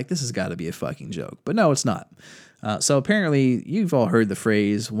saw it. I'm like, this has got to be a fucking joke. But no, it's not. So apparently, you've all heard the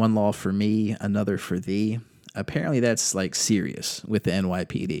phrase, one law for me, another for thee. Apparently, that's like serious with the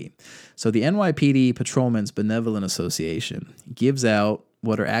NYPD. So the NYPD Patrolmen's Benevolent Association gives out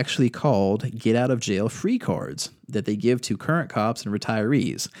what are actually called get out of jail free cards that they give to current cops and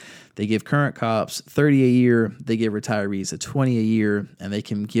retirees. They give current cops $30 a year, they give retirees $20 a year, and they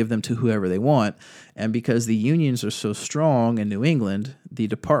can give them to whoever they want. And because the unions are so strong in New England, the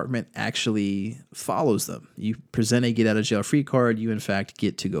department actually follows them. You present a get out of jail free card, you in fact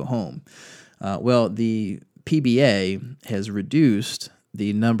get to go home. Well, the PBA has reduced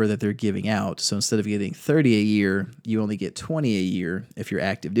the number that they're giving out. So instead of getting $30 a year, you only get $20 a year if you're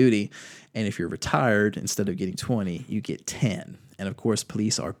active duty. And if you're retired, instead of getting $20, you get $10. And of course,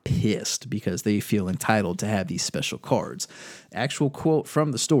 police are pissed because they feel entitled to have these special cards. Actual quote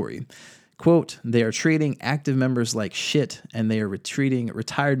from the story, quote, "They are treating active members like shit, and they are treating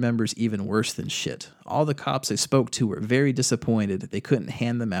retired members even worse than shit. All the cops I spoke to were very disappointed they couldn't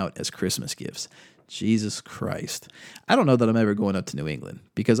hand them out as Christmas gifts." Jesus Christ. I don't know that I'm ever going up to New England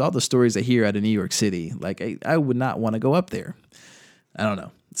because all the stories I hear out of New York City, like I would not want to go up there. I don't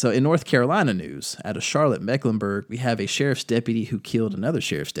know. So in North Carolina news, out of Charlotte, Mecklenburg, we have a sheriff's deputy who killed another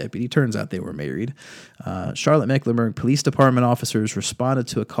sheriff's deputy. Turns out they were married. Charlotte, Mecklenburg Police Department officers responded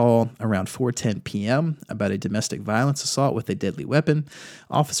to a call around 4:10 p.m. about a domestic violence assault with a deadly weapon.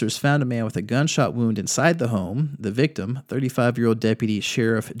 Officers found a man with a gunshot wound inside the home. The victim, 35-year-old Deputy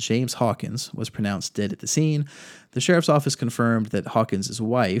Sheriff James Hawkins, was pronounced dead at the scene. The sheriff's office confirmed that Hawkins'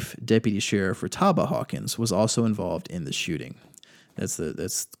 wife, Deputy Sheriff Rataba Hawkins, was also involved in the shooting.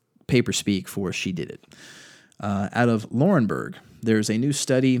 That's paper speak for she did it. Out of Laurinburg, there's a new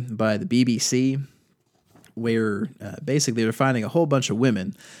study by the BBC where basically they're finding a whole bunch of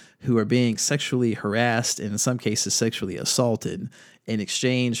women who are being sexually harassed and in some cases sexually assaulted in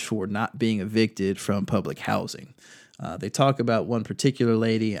exchange for not being evicted from public housing. They talk about one particular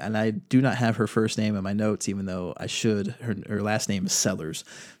lady, and I do not have her first name in my notes, even though I should. Her last name is Sellers.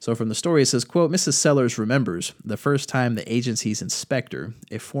 So from the story, it says, quote, "Mrs. Sellers remembers the first time the agency's inspector,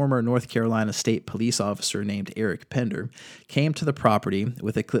 a former North Carolina State police officer named Eric Pender, came to the property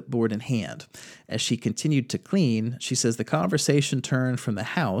with a clipboard in hand. As she continued to clean, she says the conversation turned from the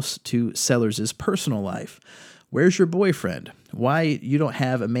house to Sellers' personal life. Where's your boyfriend? Why you don't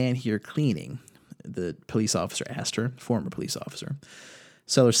have a man here cleaning?" The police officer asked her, former police officer.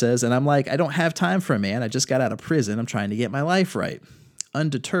 Sellers says, "And I'm like, I don't have time for a man. I just got out of prison. I'm trying to get my life right."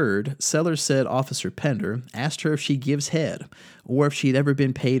 Undeterred, Sellers said Officer Pender asked her if she gives head or if she'd ever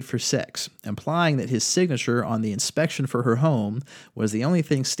been paid for sex, implying that his signature on the inspection for her home was the only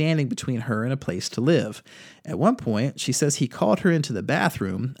thing standing between her and a place to live. At one point, she says he called her into the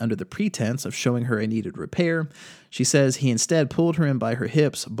bathroom under the pretense of showing her a needed repair. She says he instead pulled her in by her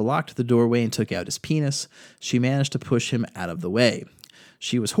hips, blocked the doorway, and took out his penis. She managed to push him out of the way.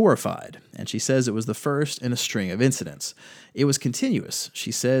 She was horrified, and she says it was the first in a string of incidents. It was continuous.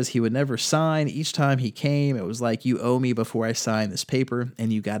 She says he would never sign. Each time he came, it was like, you owe me before I sign this paper,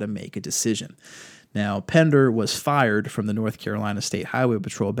 and you got to make a decision. Now, Pender was fired from the North Carolina State Highway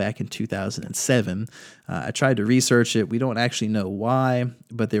Patrol back in 2007. I tried to research it. We don't actually know why,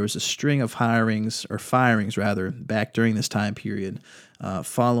 but there was a string of firings back during this time period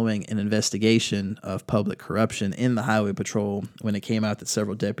following an investigation of public corruption in the Highway Patrol when it came out that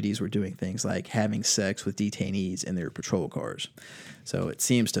several deputies were doing things like having sex with detainees in their patrol cars. So it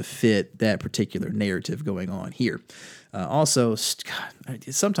seems to fit that particular narrative going on here. Also,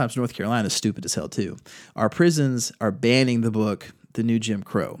 sometimes North Carolina is stupid as hell too. Our prisons are banning the book, The New Jim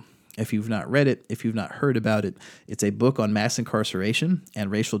Crow. If you've not read it, if you've not heard about it, it's a book on mass incarceration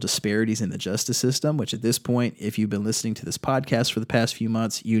and racial disparities in the justice system, which at this point, if you've been listening to this podcast for the past few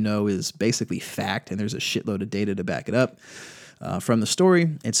months, you know is basically fact, and there's a shitload of data to back it up. From the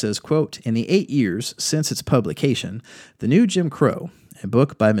story, it says, quote, "In the 8 years since its publication, The New Jim Crow, a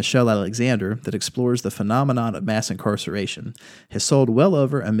book by Michelle Alexander that explores the phenomenon of mass incarceration, has sold well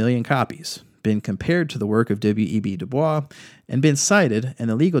over 1 million copies, been compared to the work of W.E.B. Du Bois, and been cited in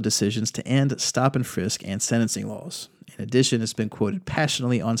the legal decisions to end stop and frisk and sentencing laws. In addition, it's been quoted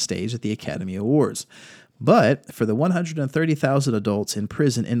passionately on stage at the Academy Awards. But for the 130,000 adults in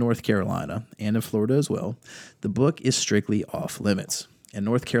prison in North Carolina, and in Florida as well, the book is strictly off limits. In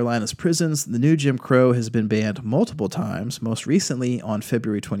North Carolina's prisons, The New Jim Crow has been banned multiple times, most recently on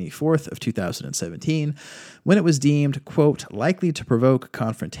February 24th of 2017, when it was deemed, quote, likely to provoke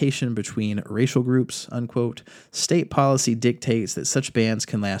confrontation between racial groups, unquote. State policy dictates that such bans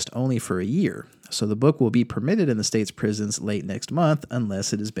can last only for a year, so the book will be permitted in the state's prisons late next month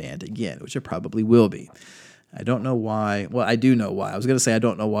unless it is banned again, which it probably will be. I don't know why. Well, I do know why. I was going to say I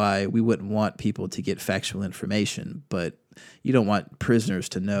don't know why we wouldn't want people to get factual information, but you don't want prisoners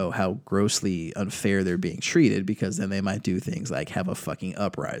to know how grossly unfair they're being treated, because then they might do things like have a fucking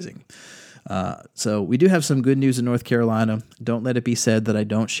uprising. So we do have some good news in North Carolina. Don't let it be said that I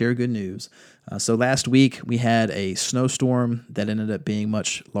don't share good news. So last week we had a snowstorm that ended up being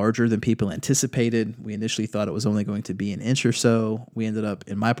much larger than people anticipated. We initially thought it was only going to be an inch or so. We ended up,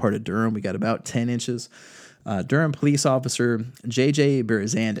 in my part of Durham, we got about 10 inches. Durham police officer J.J.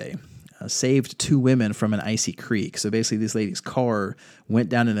 Berizande saved 2 women from an icy creek. So basically this lady's car went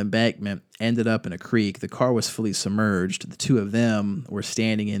down an embankment, ended up in a creek. The car was fully submerged. The 2 of them were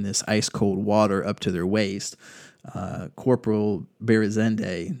standing in this ice-cold water up to their waist. Corporal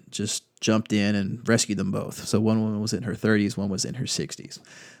Berizande just jumped in and rescued them both. So one woman was in her 30s, one was in her 60s.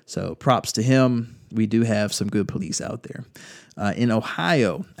 So props to him. We do have some good police out there. In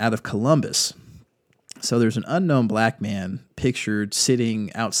Ohio, out of Columbus, so there's an unknown black man pictured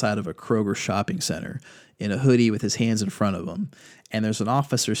sitting outside of a Kroger shopping center in a hoodie with his hands in front of him. And there's an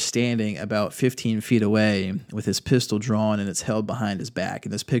officer standing about 15 feet away with his pistol drawn, and it's held behind his back.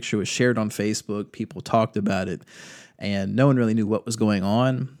 And this picture was shared on Facebook. People talked about it, and no one really knew what was going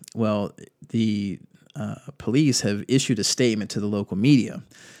on. Well, the police have issued a statement to the local media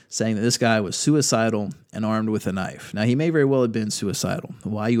saying that this guy was suicidal and armed with a knife. Now, he may very well have been suicidal.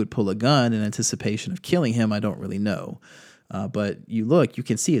 Why you would pull a gun in anticipation of killing him, I don't really know. But you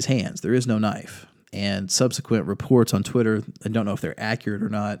can see his hands. There is no knife. And subsequent reports on Twitter, I don't know if they're accurate or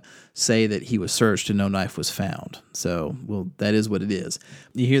not, say that he was searched and no knife was found. So, well, that is what it is.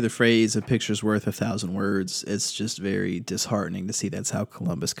 You hear the phrase, a picture's worth 1,000 words. It's just very disheartening to see that's how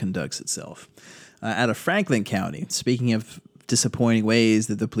Columbus conducts itself. Out of Franklin County, speaking of disappointing ways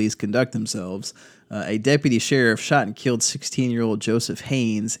that the police conduct themselves, a deputy sheriff shot and killed 16-year-old Joseph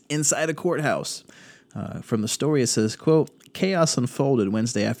Haynes inside a courthouse. From the story, it says, quote, "Chaos unfolded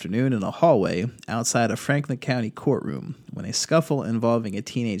Wednesday afternoon in a hallway outside a Franklin County courtroom when a scuffle involving a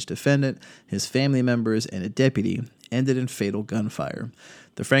teenage defendant, his family members, and a deputy ended in fatal gunfire.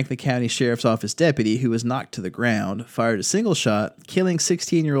 The Franklin County Sheriff's Office deputy, who was knocked to the ground, fired a single shot, killing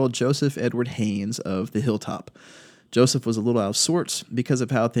 16-year-old Joseph Edward Haynes of the Hilltop. Joseph was a little out of sorts because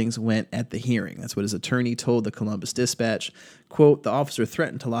of how things went at the hearing." That's what his attorney told the Columbus Dispatch. Quote, "The officer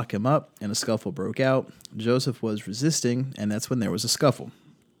threatened to lock him up, and a scuffle broke out. Joseph was resisting, and that's when there was a scuffle."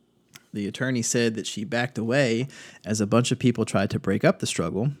 The attorney said that she backed away as a bunch of people tried to break up the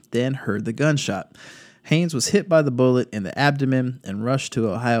struggle, then heard the gunshot. Haynes was hit by the bullet in the abdomen and rushed to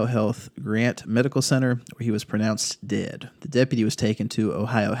Ohio Health Grant Medical Center, where he was pronounced dead. The deputy was taken to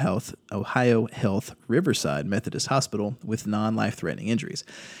Ohio Health Riverside Methodist Hospital with non-life-threatening injuries.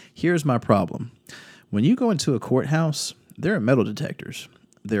 Here's my problem. When you go into a courthouse, there are metal detectors.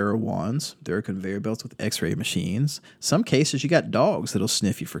 There are wands. There are conveyor belts with x-ray machines. Some cases, you got dogs that'll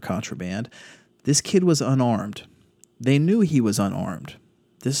sniff you for contraband. This kid was unarmed. They knew he was unarmed.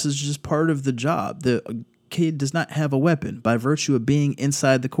 This is just part of the job. The kid does not have a weapon by virtue of being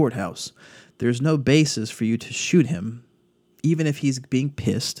inside the courthouse. There's no basis for you to shoot him, even if he's being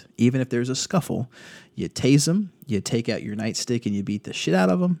pissed, even if there's a scuffle. You tase him, you take out your nightstick and you beat the shit out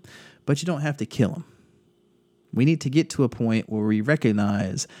of him, but you don't have to kill him. We need to get to a point where we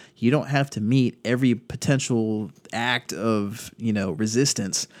recognize you don't have to meet every potential act of,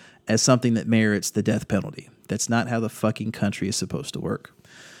 resistance as something that merits the death penalty. That's not how the fucking country is supposed to work.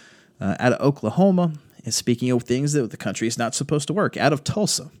 Out of Oklahoma, and speaking of things that the country is not supposed to work, out of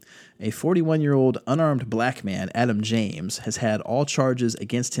Tulsa, a 41-year-old unarmed black man, Adam James, has had all charges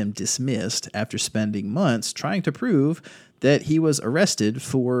against him dismissed after spending months trying to prove that he was arrested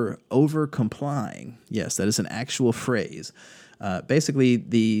for over-complying. Yes, that is an actual phrase. Basically,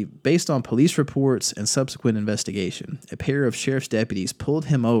 based on police reports and subsequent investigation, a pair of sheriff's deputies pulled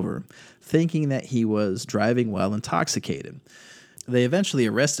him over, thinking that he was driving while intoxicated. They eventually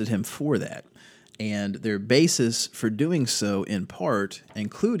arrested him for that, and their basis for doing so, in part,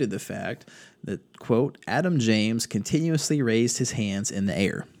 included the fact that, quote, Adam James continuously raised his hands in the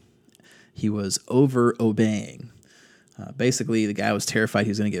air. He was over-obeying. Basically, the guy was terrified he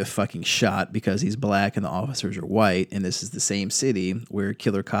was going to get fucking shot because he's black and the officers are white, and this is the same city where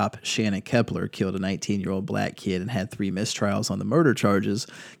killer cop Shannon Kepler killed a 19-year-old black kid and had 3 mistrials on the murder charges.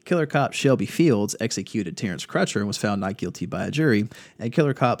 Killer cop Shelby Fields executed Terrence Crutcher and was found not guilty by a jury, and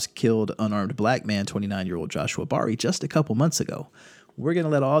killer cops killed unarmed black man 29-year-old Joshua Bari just a couple months ago. We're going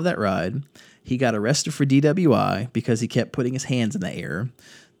to let all of that ride. He got arrested for DWI because he kept putting his hands in the air.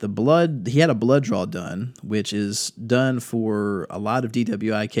 He had a blood draw done, which is done for a lot of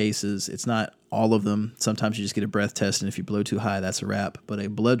DWI cases. It's not all of them. Sometimes you just get a breath test, and if you blow too high, that's a wrap. But a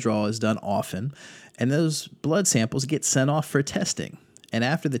blood draw is done often, and those blood samples get sent off for testing. And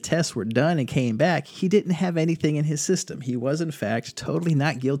after the tests were done and came back, he didn't have anything in his system. He was, in fact, totally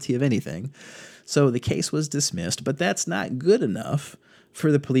not guilty of anything. So the case was dismissed, but that's not good enough for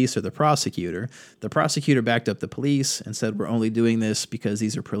the police or the prosecutor. The prosecutor backed up the police and said, we're only doing this because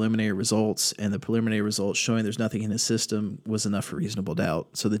these are preliminary results, and the preliminary results showing there's nothing in his system was enough for reasonable doubt.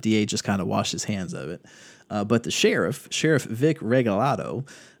 So the DA just kind of washed his hands of it. But the Sheriff Vic Regalado,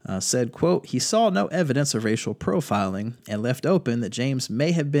 said, quote, he saw no evidence of racial profiling and left open that James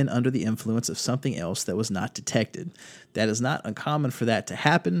may have been under the influence of something else that was not detected. That is not uncommon for that to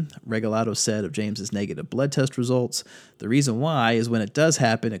happen, Regalado said of James's negative blood test results. The reason why is when it does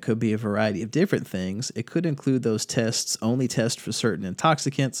happen, it could be a variety of different things. It could include those tests only test for certain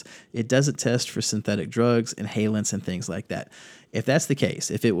intoxicants. It doesn't test for synthetic drugs, inhalants, and things like that. If that's the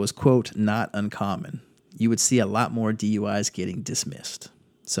case, if it was, quote, not uncommon, you would see a lot more DUIs getting dismissed.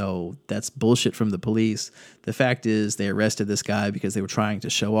 So that's bullshit from the police. The fact is they arrested this guy because they were trying to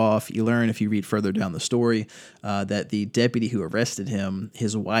show off. You learn if you read further down the story that the deputy who arrested him,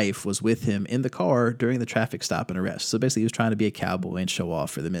 his wife was with him in the car during the traffic stop and arrest. So basically he was trying to be a cowboy and show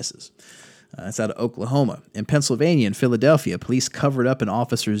off for the missus. It's out of Oklahoma. In Pennsylvania and Philadelphia, police covered up an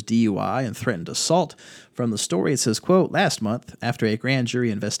officer's DUI and threatened assault. From the story, it says, quote, last month, after a grand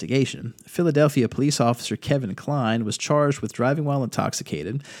jury investigation, Philadelphia police officer Kevin Klein was charged with driving while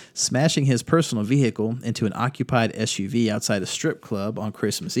intoxicated, smashing his personal vehicle into an occupied SUV outside a strip club on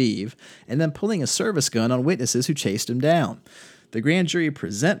Christmas Eve, and then pulling a service gun on witnesses who chased him down. The grand jury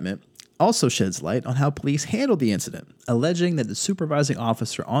presentment also sheds light on how police handled the incident, alleging that the supervising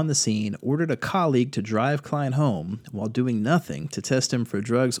officer on the scene ordered a colleague to drive Klein home while doing nothing to test him for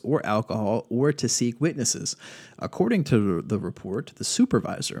drugs or alcohol or to seek witnesses. According to the report, the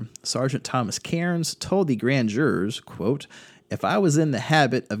supervisor, Sergeant Thomas Cairns, told the grand jurors, quote, if I was in the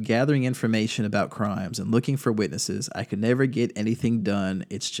habit of gathering information about crimes and looking for witnesses, I could never get anything done.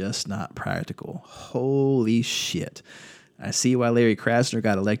 It's just not practical. Holy shit. I see why Larry Krasner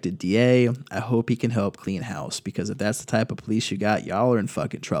got elected DA. I hope he can help clean house, because if that's the type of police you got, y'all are in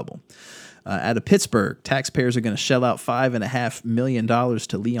fucking trouble. Out of Pittsburgh, taxpayers are going to shell out $5.5 million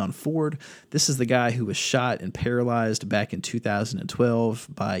to Leon Ford. This is the guy who was shot and paralyzed back in 2012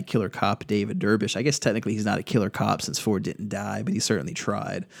 by killer cop David Derbish. I guess technically he's not a killer cop since Ford didn't die, but he certainly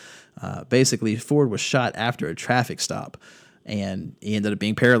tried. Basically, Ford was shot after a traffic stop, and he ended up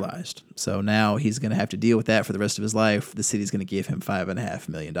being paralyzed. So now he's going to have to deal with that for the rest of his life. The city's going to give him $5.5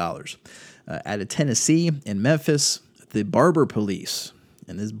 million. Out of Tennessee, in Memphis, the Barber Police,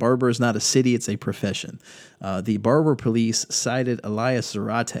 and this Barber is not a city, it's a profession. The Barber Police cited Elias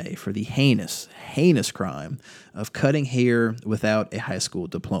Zarate for the heinous crime of cutting hair without a high school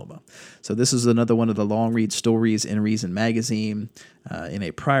diploma. So this is another one of the long read stories in Reason Magazine. In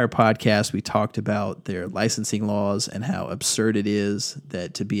a prior podcast, we talked about their licensing laws and how absurd it is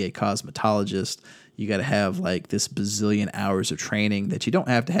that to be a cosmetologist, you got to have like this bazillion hours of training that you don't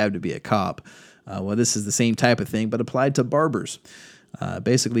have to be a cop. Well, this is the same type of thing, but applied to barbers.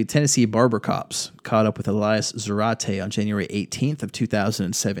 Basically, Tennessee barber cops caught up with Elias Zarate on January 18th of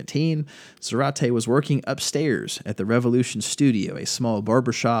 2017. Zarate was working upstairs at the Revolution Studio, a small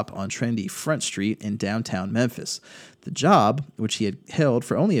barbershop on trendy Front Street in downtown Memphis. The job, which he had held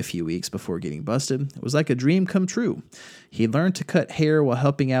for only a few weeks before getting busted, was like a dream come true. He learned to cut hair while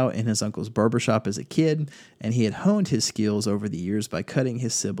helping out in his uncle's barbershop as a kid, and he had honed his skills over the years by cutting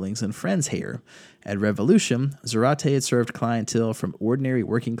his siblings' and friends' hair. At Revolution, Zarate had served clientele from ordinary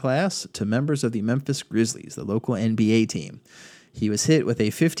working class to members of the Memphis Grizzlies, the local NBA team. He was hit with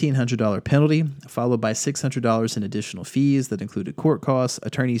a $1,500 penalty, followed by $600 in additional fees that included court costs,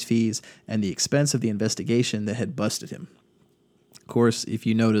 attorney's fees, and the expense of the investigation that had busted him. Of course, if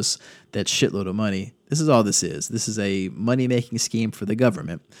you notice that shitload of money, this is all this is. This is a money-making scheme for the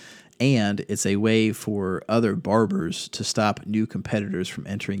government, and it's a way for other barbers to stop new competitors from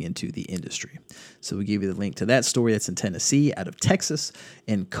entering into the industry. So we give you the link to that story. That's in Tennessee, out of Texas,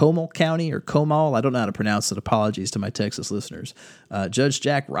 in Comal County, or Comal. I don't know how to pronounce it. Apologies to my Texas listeners. Judge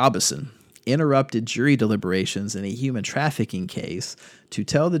Jack Robison interrupted jury deliberations in a human trafficking case to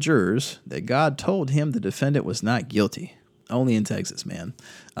tell the jurors that God told him the defendant was not guilty. Only in Texas, man.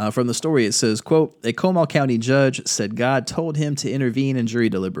 From the story, it says, quote, a Comal County judge said God told him to intervene in jury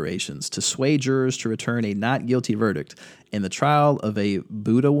deliberations to sway jurors to return a not guilty verdict in the trial of a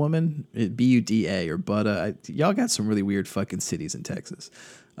Buda woman, B-U-D-A or Buddha. Y'all got some really weird fucking cities in Texas.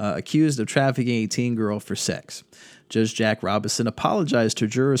 Accused of trafficking a teen girl for sex. Judge Jack Robison apologized to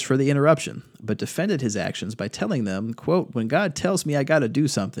jurors for the interruption, but defended his actions by telling them, quote, when God tells me I gotta do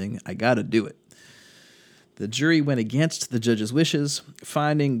something, I gotta do it. The jury went against the judge's wishes,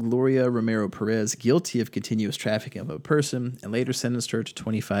 finding Gloria Romero Perez guilty of continuous trafficking of a person and later sentenced her to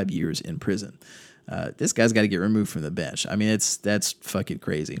 25 years in prison. This guy's got to get removed from the bench. I mean, that's fucking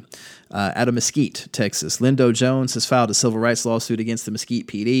crazy. Out of Mesquite, Texas, Lindo Jones has filed a civil rights lawsuit against the Mesquite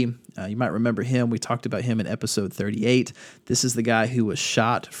PD. You might remember him. We talked about him in episode 38. This is the guy who was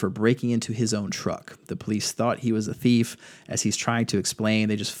shot for breaking into his own truck. The police thought he was a thief. As he's trying to explain,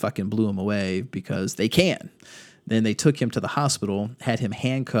 they just fucking blew him away because they can. Then they took him to the hospital, had him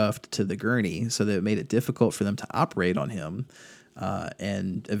handcuffed to the gurney so that it made it difficult for them to operate on him.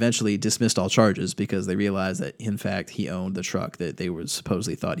 And eventually dismissed all charges because they realized that, in fact, he owned the truck that they were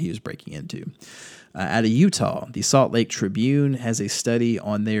supposedly thought he was breaking into. Out of Utah, the Salt Lake Tribune has a study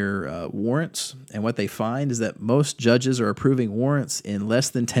on their warrants, and what they find is that most judges are approving warrants in less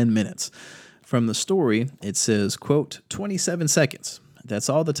than 10 minutes. From the story, it says, quote, 27 seconds. That's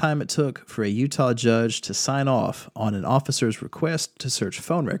all the time it took for a Utah judge to sign off on an officer's request to search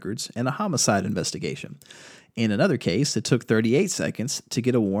phone records in a homicide investigation. In another case, it took 38 seconds to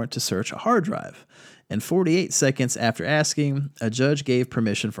get a warrant to search a hard drive. And 48 seconds after asking, a judge gave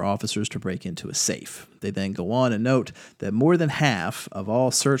permission for officers to break into a safe. They then go on and note that more than half of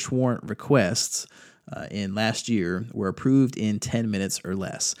all search warrant requests in last year were approved in 10 minutes or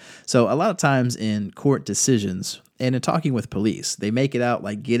less. So a lot of times in court decisions and in talking with police, they make it out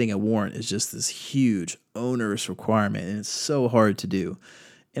like getting a warrant is just this huge, onerous requirement, and it's so hard to do.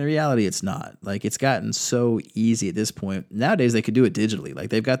 In reality, it's not. Like, it's gotten so easy at this point. Nowadays, they could do it digitally. Like,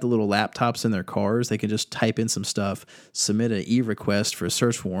 they've got the little laptops in their cars. They can just type in some stuff, submit an e-request for a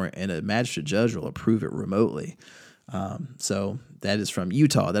search warrant, and a magistrate judge will approve it remotely. So that is from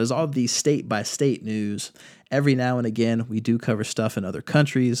Utah. That is all of the state-by-state news. Every now and again, we do cover stuff in other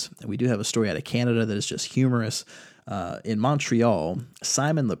countries, and we do have a story out of Canada that is just humorous. In Montreal,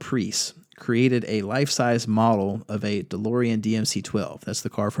 Simon Laprise created a life-size model of a DeLorean DMC-12. That's the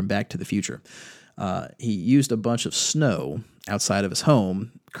car from Back to the Future. He used a bunch of snow outside of his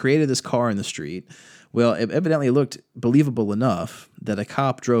home, created this car in the street. Well, it evidently looked believable enough that a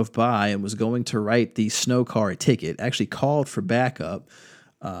cop drove by and was going to write the snow car a ticket, actually called for backup,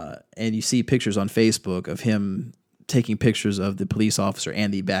 and you see pictures on Facebook of him taking pictures of the police officer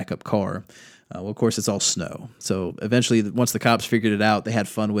and the backup car. Well, of course, it's all snow. So eventually, once the cops figured it out, they had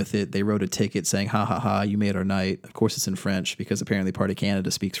fun with it. They wrote a ticket saying, ha, ha, ha, you made our night. Of course, it's in French because apparently part of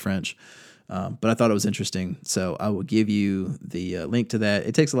Canada speaks French. But I thought it was interesting, so I will give you the link to that.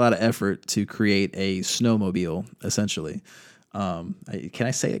 It takes a lot of effort to create a snowmobile, essentially. Can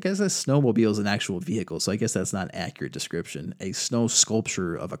I say, I guess a snowmobile is an actual vehicle, so I guess that's not an accurate description. A snow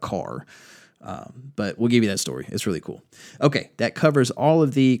sculpture of a car. But we'll give you that story. It's really cool. Okay, that covers all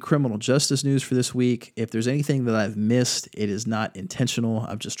of the criminal justice news for this week. If there's anything that I've missed, it is not intentional.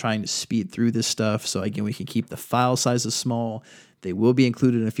 I'm just trying to speed through this stuff so, again, we can keep the file sizes small. They will be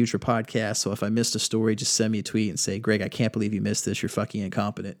included in a future podcast, so if I missed a story, just send me a tweet and say, Greg, I can't believe you missed this. You're fucking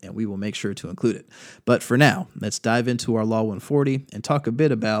incompetent, and we will make sure to include it. But for now, let's dive into our Law 140 and talk a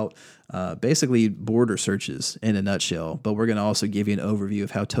bit about basically border searches in a nutshell, but we're going to also give you an overview of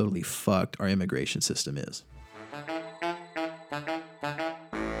how totally fucked our immigration system is.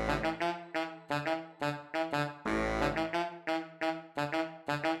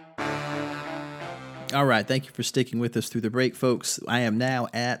 All right, thank you for sticking with us through the break, folks. I am now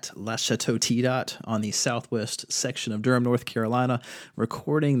at La Chateau T-Dot on the southwest section of Durham, North Carolina,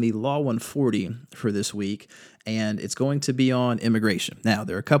 recording the Law 140 for this week, and it's going to be on immigration. Now,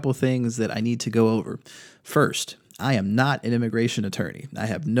 there are a couple things that I need to go over. First, I am not an immigration attorney. I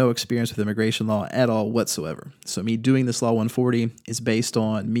have no experience with immigration law at all whatsoever. So me doing this Law 140 is based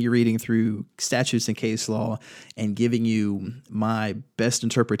on me reading through statutes and case law and giving you my best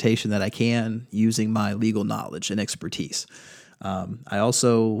interpretation that I can using my legal knowledge and expertise. I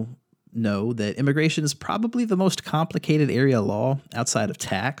also know that immigration is probably the most complicated area of law outside of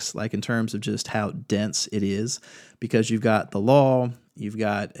tax, like in terms of just how dense it is, because you've got the law, you've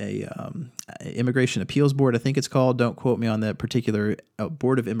got a immigration appeals board, I think it's called. Don't quote me on that particular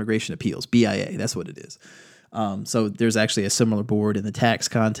Board of Immigration Appeals, BIA. That's what it is. So there's actually a similar board in the tax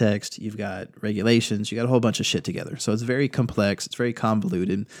context. You've got regulations. You got a whole bunch of shit together. So it's very complex. It's very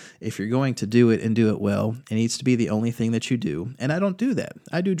convoluted. If you're going to do it and do it well, it needs to be the only thing that you do. And I don't do that.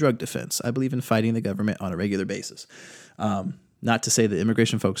 I do drug defense. I believe in fighting the government on a regular basis. Not to say that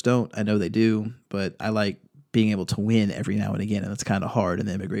immigration folks don't. I know they do, but I like being able to win every now and again, and it's kind of hard in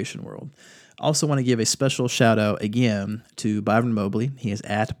the immigration world. Also want to give a special shout out again to Byron Mobley. He is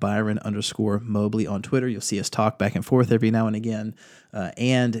at Byron_Mobley on Twitter. You'll see us talk back and forth every now and again.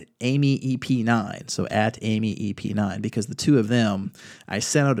 And Amy EP9, so at Amy EP9, because the two of them, I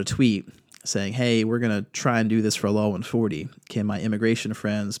sent out a tweet saying, hey, we're going to try and do this for Law 140. Can my immigration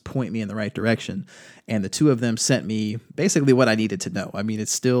friends point me in the right direction? And the two of them sent me basically what I needed to know. I mean,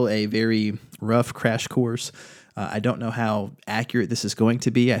 it's still a very rough crash course. I don't know how accurate this is going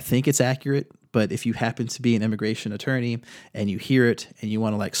to be. I think it's accurate, but if you happen to be an immigration attorney and you hear it and you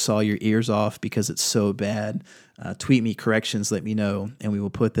want to like saw your ears off because it's so bad, tweet me corrections, let me know, and we will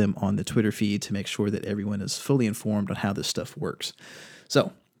put them on the Twitter feed to make sure that everyone is fully informed on how this stuff works.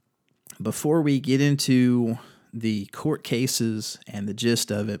 So before we get into the court cases and the gist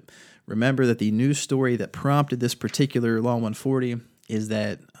of it, remember that the news story that prompted this particular Law 140 is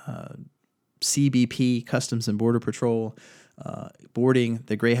that CBP, Customs and Border Patrol, boarding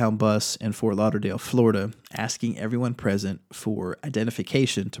the Greyhound bus in Fort Lauderdale, Florida, asking everyone present for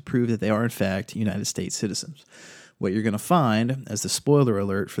identification to prove that they are, in fact, United States citizens. What you're going to find, as the spoiler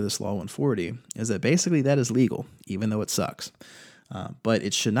alert for this Law 140, is that basically that is legal, even though it sucks. But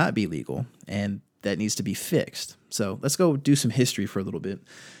it should not be legal, and that needs to be fixed. So let's go do some history for a little bit.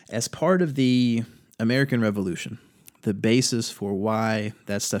 As part of the American Revolution, the basis for why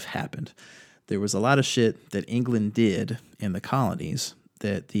that stuff happened, there was a lot of shit that England did in the colonies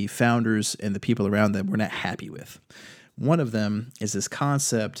that the founders and the people around them were not happy with. One of them is this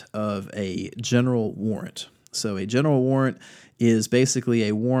concept of a general warrant. So a general warrant is basically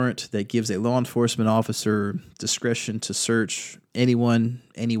a warrant that gives a law enforcement officer discretion to search anyone,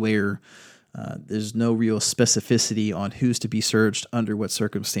 anywhere. There's no real specificity on who's to be searched, under what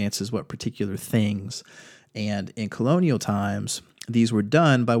circumstances, what particular things. And in colonial times, these were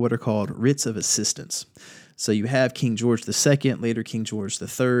done by what are called writs of assistance. So you have King George II, later King George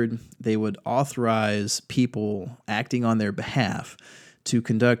III. They would authorize people acting on their behalf to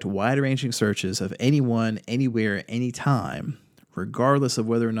conduct wide-ranging searches of anyone, anywhere, anytime, regardless of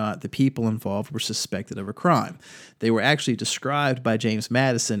whether or not the people involved were suspected of a crime. They were actually described by James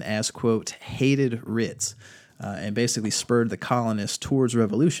Madison as, quote, hated writs, and basically spurred the colonists towards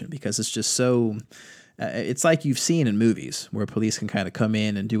revolution because it's just so... it's like you've seen in movies where police can kind of come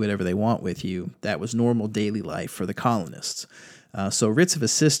in and do whatever they want with you. That was normal daily life for the colonists. So writs of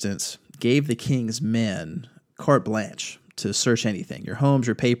assistance gave the king's men carte blanche to search anything, your homes,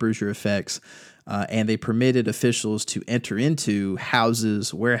 your papers, your effects, and they permitted officials to enter into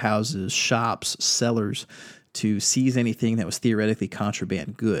houses, warehouses, shops, cellars, to seize anything that was theoretically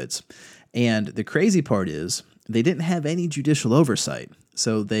contraband goods. And the crazy part is they didn't have any judicial oversight.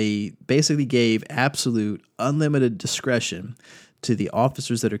 So they basically gave absolute unlimited discretion to the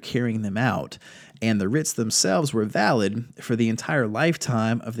officers that are carrying them out, and the writs themselves were valid for the entire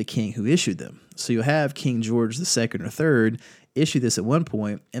lifetime of the king who issued them. So you have King George II or III issue this at one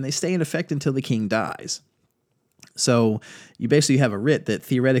point, and they stay in effect until the king dies. So you basically have a writ that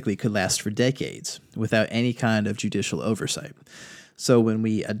theoretically could last for decades without any kind of judicial oversight. So when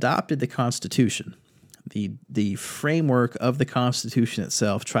we adopted the Constitution, the framework of the Constitution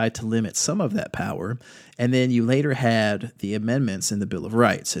itself tried to limit some of that power, and then you later had the amendments in the Bill of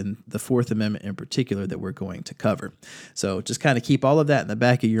Rights, and the Fourth Amendment in particular that we're going to cover. So just kind of keep all of that in the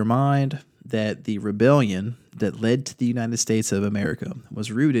back of your mind, that the rebellion that led to the United States of America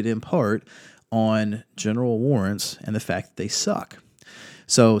was rooted in part on general warrants and the fact that they suck.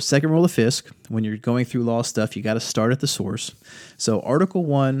 So second rule of Fisk, when you're going through law stuff, you got to start at the source. So Article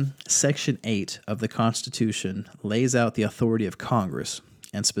 1, Section 8 of the Constitution lays out the authority of Congress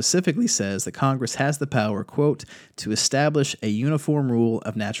and specifically says that Congress has the power, quote, to establish a uniform rule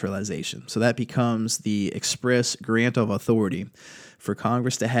of naturalization. So that becomes the express grant of authority for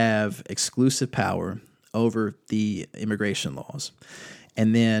Congress to have exclusive power over the immigration laws.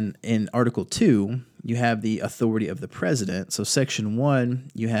 And then in Article 2, you have the authority of the president. So Section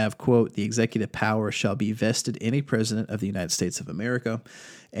 1, you have, quote, the executive power shall be vested in a president of the United States of America.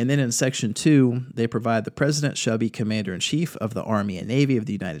 And then in Section 2, they provide the President shall be Commander-in-Chief of the Army and Navy of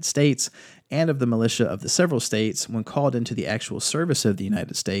the United States and of the militia of the several states when called into the actual service of the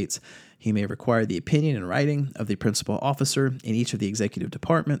United States. He may require the opinion in writing of the principal officer in each of the executive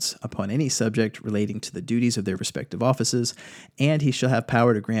departments upon any subject relating to the duties of their respective offices, and he shall have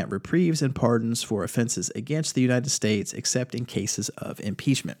power to grant reprieves and pardons for offenses against the United States except in cases of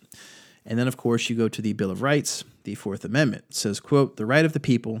impeachment. And then, of course, you go to the Bill of Rights. The Fourth Amendment says, quote, the right of the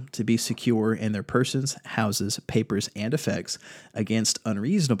people to be secure in their persons, houses, papers, and effects against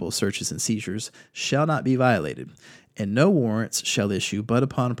unreasonable searches and seizures shall not be violated, and no warrants shall issue but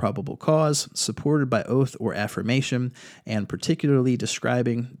upon probable cause, supported by oath or affirmation, and particularly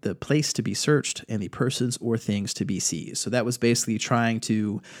describing the place to be searched and the persons or things to be seized. So that was basically trying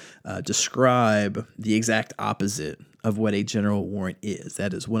to describe the exact opposite of what a general warrant is.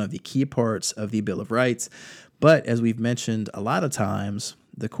 That is one of the key parts of the Bill of Rights. But as we've mentioned a lot of times,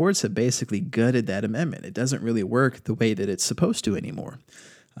 the courts have basically gutted that amendment. It doesn't really work the way that it's supposed to anymore.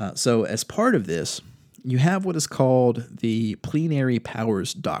 So as part of this, you have what is called the plenary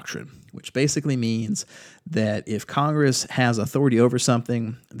powers doctrine, which basically means that if Congress has authority over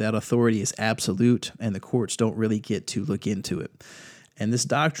something, that authority is absolute and the courts don't really get to look into it. And this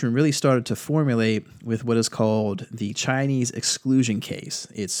doctrine really started to formulate with what is called the Chinese exclusion case.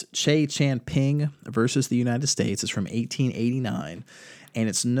 It's Che Chan-ping versus the United States. It's from 1889, and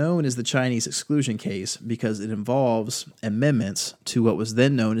it's known as the Chinese exclusion case because it involves amendments to what was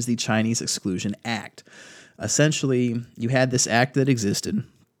then known as the Chinese Exclusion Act. Essentially, you had this act that existed.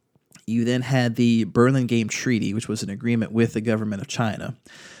 You then had the Burlingame Treaty, which was an agreement with the government of China.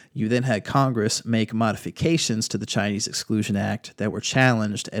 You then had Congress make modifications to the Chinese Exclusion Act that were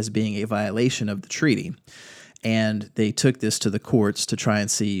challenged as being a violation of the treaty. And they took this to the courts to try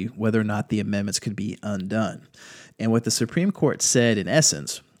and see whether or not the amendments could be undone. And what the Supreme Court said, in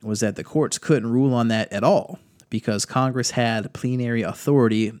essence, was that the courts couldn't rule on that at all because Congress had plenary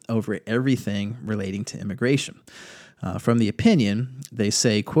authority over everything relating to immigration. From the opinion, they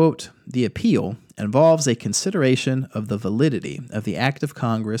say, quote, the appeal involves a consideration of the validity of the Act of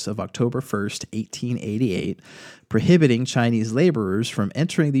Congress of October 1st, 1888, prohibiting Chinese laborers from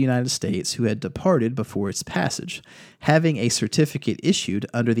entering the United States who had departed before its passage, having a certificate issued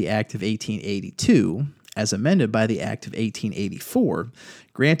under the Act of 1882, as amended by the Act of 1884,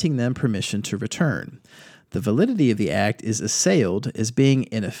 granting them permission to return. The validity of the act is assailed as being,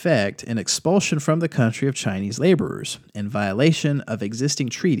 in effect, an expulsion from the country of Chinese laborers, in violation of existing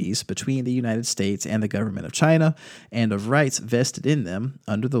treaties between the United States and the government of China, and of rights vested in them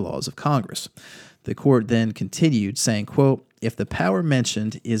under the laws of Congress. The court then continued, saying, quote, if the power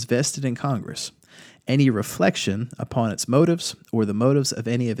mentioned is vested in Congress, any reflection upon its motives or the motives of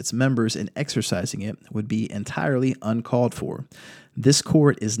any of its members in exercising it would be entirely uncalled for. This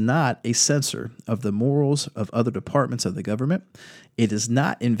court is not a censor of the morals of other departments of the government. It is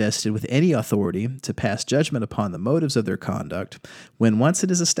not invested with any authority to pass judgment upon the motives of their conduct. When once it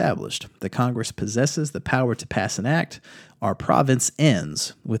is established that Congress possesses the power to pass an act, our province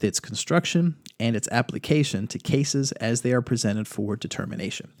ends with its construction and its application to cases as they are presented for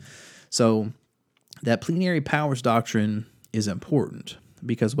determination. So that plenary powers doctrine is important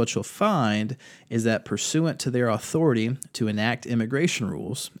because what you'll find is that pursuant to their authority to enact immigration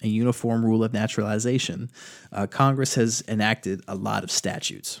rules, a uniform rule of naturalization, Congress has enacted a lot of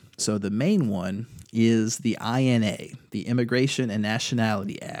statutes. So the main one is the INA, the Immigration and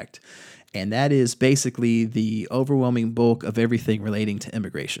Nationality Act, and that is basically the overwhelming bulk of everything relating to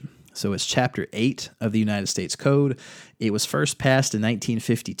immigration. So it's Chapter 8 of the United States Code. It was first passed in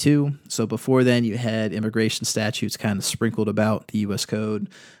 1952. So before then, you had immigration statutes kind of sprinkled about the U.S. Code.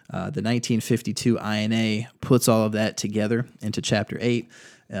 The 1952 INA puts all of that together into Chapter 8.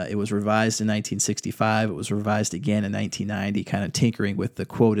 It was revised in 1965. It was revised again in 1990, kind of tinkering with the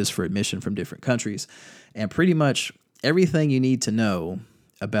quotas for admission from different countries. And pretty much everything you need to know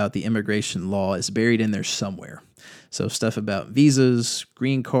about the immigration law is buried in there somewhere. So stuff about visas,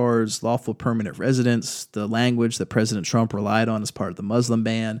 green cards, lawful permanent residence, the language that President Trump relied on as part of the Muslim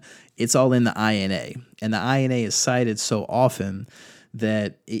ban, it's all in the INA. And the INA is cited so often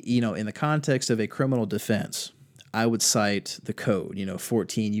that, in the context of a criminal defense, I would cite the code,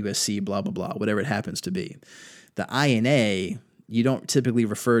 14 USC, blah, blah, blah, whatever it happens to be. The INA, you don't typically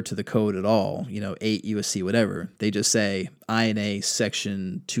refer to the code at all, 8 USC, whatever. They just say INA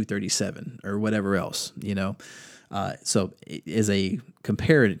section 237 or whatever else, So as a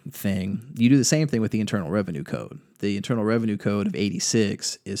comparative thing, you do the same thing with the Internal Revenue Code. The Internal Revenue Code of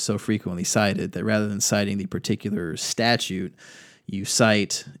 86 is so frequently cited that rather than citing the particular statute, you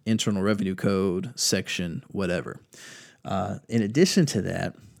cite Internal Revenue Code section whatever. In addition to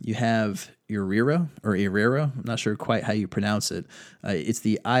that, you have IRERA or IRERA. I'm not sure quite how you pronounce it. It's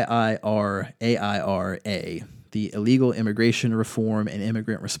the IIRAIRA, the Illegal Immigration Reform and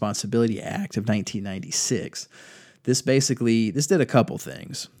Immigrant Responsibility Act of 1996. This did a couple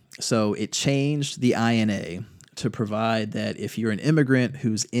things. So it changed the INA to provide that if you're an immigrant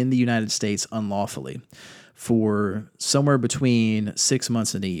who's in the United States unlawfully for somewhere between 6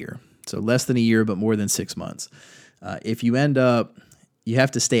 months and a year, so less than a year but more than 6 months, if you end up, you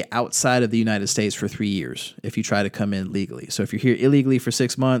have to stay outside of the United States for 3 years if you try to come in legally. So if you're here illegally for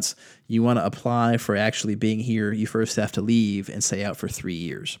 6 months, you want to apply for actually being here, you first have to leave and stay out for 3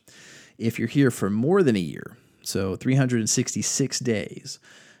 years. If you're here for more than a year, so 366 days,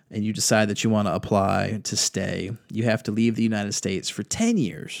 and you decide that you want to apply to stay, you have to leave the United States for 10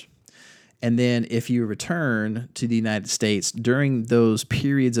 years. And then if you return to the United States during those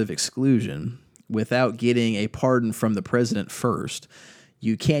periods of exclusion without getting a pardon from the president first,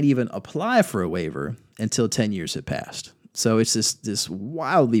 you can't even apply for a waiver until 10 years have passed. So it's this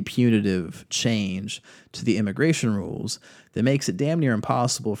wildly punitive change to the immigration rules that makes it damn near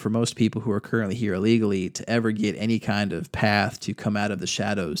impossible for most people who are currently here illegally to ever get any kind of path to come out of the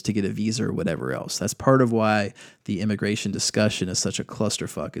shadows to get a visa or whatever else. That's part of why the immigration discussion is such a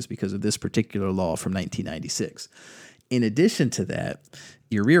clusterfuck, is because of this particular law from 1996. In addition to that,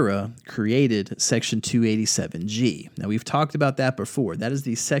 IRERA created Section 287G. Now, we've talked about that before. That is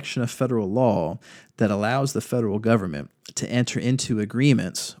the section of federal law that allows the federal government to enter into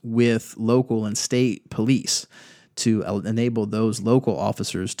agreements with local and state police to enable those local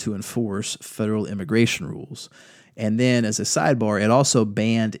officers to enforce federal immigration rules. And then, as a sidebar, it also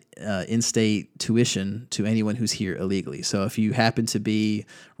banned in-state tuition to anyone who's here illegally. So if you happen to be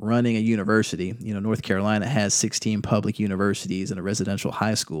running a university, North Carolina has 16 public universities and a residential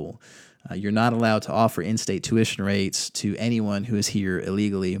high school, you're not allowed to offer in-state tuition rates to anyone who is here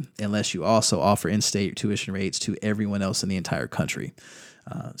illegally unless you also offer in-state tuition rates to everyone else in the entire country.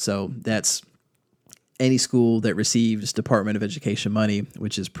 So that's any school that receives Department of Education money,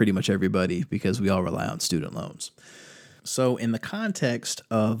 which is pretty much everybody because we all rely on student loans. So in the context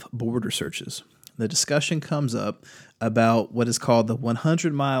of border searches, the discussion comes up about what is called the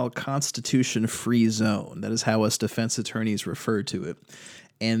 100-mile Constitution-free zone. That is how us defense attorneys refer to it.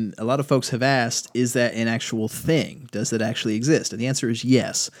 And a lot of folks have asked, is that an actual thing? Does it actually exist? And the answer is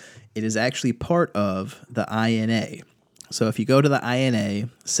yes. It is actually part of the INA. So if you go to the INA,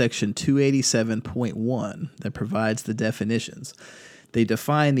 section 287.1, that provides the definitions, they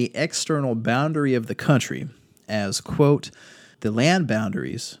define the external boundary of the country as, quote, the land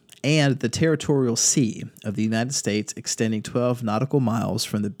boundaries and the territorial sea of the United States extending 12 nautical miles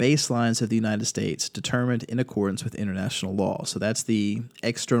from the baselines of the United States determined in accordance with international law. So that's the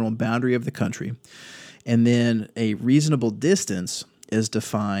external boundary of the country. And then a reasonable distance is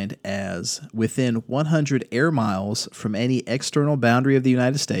defined as within 100 air miles from any external boundary of the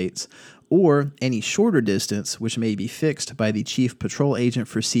United States or any shorter distance which may be fixed by the Chief Patrol Agent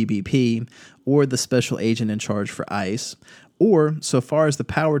for CBP or the Special Agent in charge for ICE, or so far as the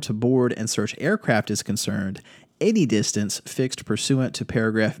power to board and search aircraft is concerned, any distance fixed pursuant to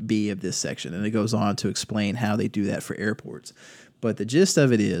paragraph B of this section. And it goes on to explain how they do that for airports. But the gist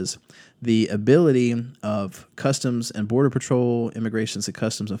of it is the ability of Customs and Border Patrol, Immigration and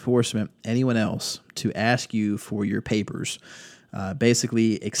Customs Enforcement, anyone else to ask you for your papers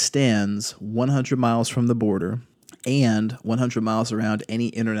basically extends 100 miles from the border and 100 miles around any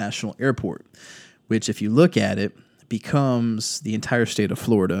international airport, which if you look at it, becomes the entire state of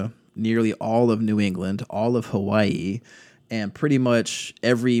Florida, nearly all of New England, all of Hawaii, and pretty much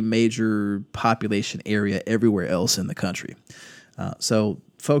every major population area everywhere else in the country. So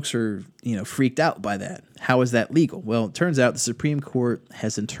folks are, freaked out by that. How is that legal? Well, it turns out the Supreme Court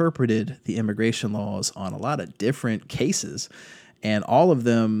has interpreted the immigration laws on a lot of different cases, and all of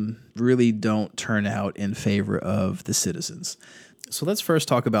them really don't turn out in favor of the citizens. So let's first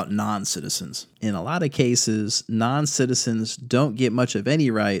talk about non-citizens. In a lot of cases, non-citizens don't get much of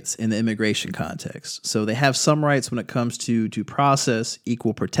any rights in the immigration context. So they have some rights when it comes to due process,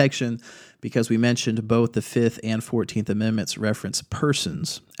 equal protection, because we mentioned both the 5th and 14th Amendments reference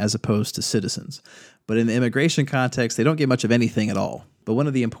persons as opposed to citizens. But in the immigration context, they don't get much of anything at all. But one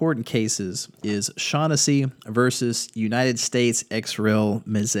of the important cases is Shaughnessy versus United States ex rel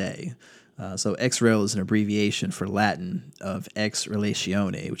Mezei. So ex rel is an abbreviation for Latin of ex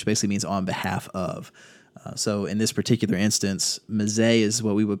relatione, which basically means on behalf of. So in this particular instance, Mezei is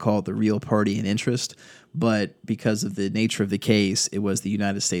what we would call the real party in interest, but because of the nature of the case, it was the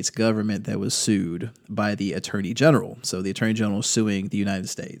United States government that was sued by the Attorney General. So the Attorney General is suing the United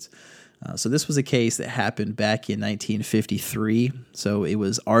States. So this was a case that happened back in 1953. So it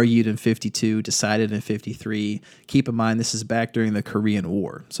was argued in 52, decided in 53. Keep in mind, this is back during the Korean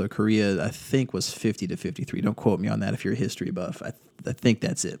War. So Korea, I think, was 50 to 53. Don't quote me on that if you're a history buff. I think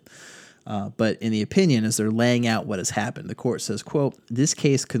that's it. But in the opinion, as they're laying out what has happened, the court says, quote, "This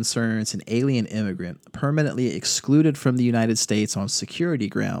case concerns an alien immigrant permanently excluded from the United States on security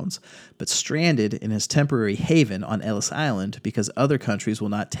grounds, but stranded in his temporary haven on Ellis Island because other countries will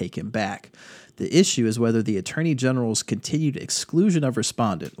not take him back. The issue is whether the Attorney General's continued exclusion of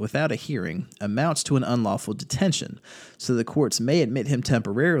respondent without a hearing amounts to an unlawful detention, so the courts may admit him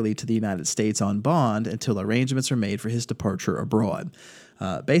temporarily to the United States on bond until arrangements are made for his departure abroad."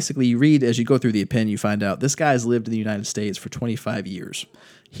 Basically, you read as you go through the opinion, you find out this guy's lived in the United States for 25 years.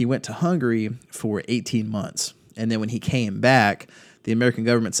 He went to Hungary for 18 months. And then when he came back, the American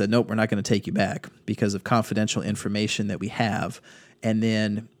government said, nope, we're not going to take you back because of confidential information that we have. And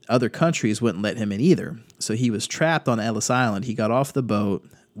then other countries wouldn't let him in either. So he was trapped on Ellis Island. He got off the boat,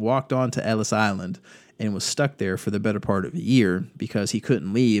 walked on to Ellis Island, and was stuck there for the better part of a year because he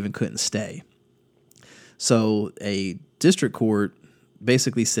couldn't leave and couldn't stay. So a district court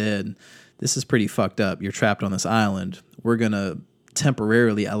basically said, this is pretty fucked up. You're trapped on this island. We're going to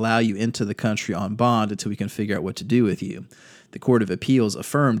temporarily allow you into the country on bond until we can figure out what to do with you. The Court of Appeals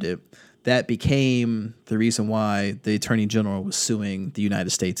affirmed it. That became the reason why the Attorney General was suing the United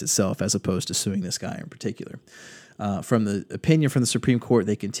States itself as opposed to suing this guy in particular. From the opinion from the Supreme Court,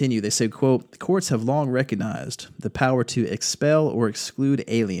 they continue. They said, quote, "Courts have long recognized the power to expel or exclude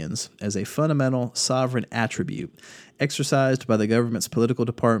aliens as a fundamental sovereign attribute exercised by the government's political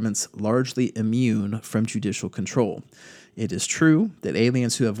departments largely immune from judicial control. It is true that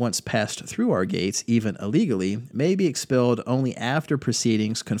aliens who have once passed through our gates, even illegally, may be expelled only after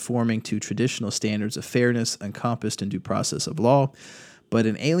proceedings conforming to traditional standards of fairness encompassed in due process of law. But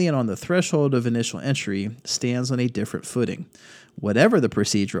an alien on the threshold of initial entry stands on a different footing. Whatever the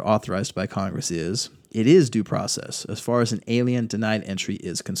procedure authorized by Congress is, it is due process as far as an alien denied entry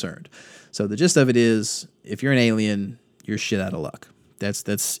is concerned." So the gist of it is, if you're an alien, you're shit out of luck. That's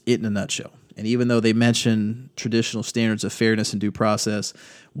it in a nutshell. And even though they mention traditional standards of fairness and due process,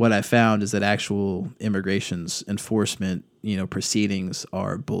 what I found is that actual immigration's enforcement, proceedings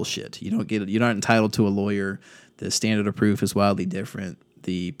are bullshit. You're not entitled to a lawyer. The standard of proof is wildly different.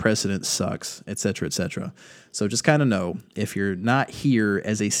 The precedent sucks, et cetera, et cetera. So just kind of know, if you're not here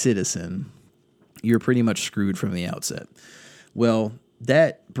as a citizen, you're pretty much screwed from the outset. Well,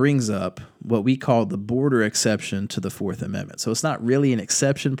 that brings up what we call the border exception to the Fourth Amendment. So it's not really an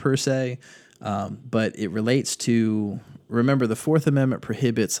exception per se, but it relates to, remember, the Fourth Amendment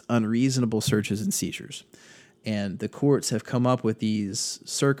prohibits unreasonable searches and seizures. And the courts have come up with these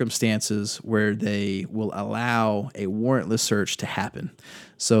circumstances where they will allow a warrantless search to happen.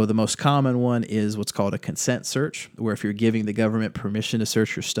 So the most common one is what's called a consent search, where if you're giving the government permission to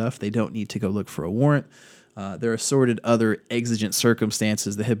search your stuff, they don't need to go look for a warrant. There are assorted other exigent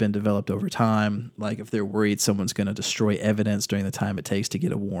circumstances that have been developed over time, like if they're worried someone's going to destroy evidence during the time it takes to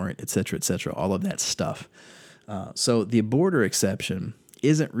get a warrant, et cetera, all of that stuff. So the border exception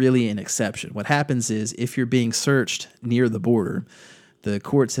isn't really an exception. What happens is, if you're being searched near the border, the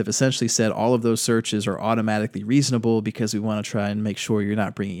courts have essentially said all of those searches are automatically reasonable because we want to try and make sure you're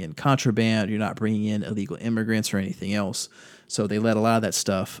not bringing in contraband, you're not bringing in illegal immigrants or anything else. So they let a lot of that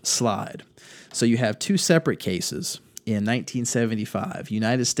stuff slide. So you have two separate cases in 1975,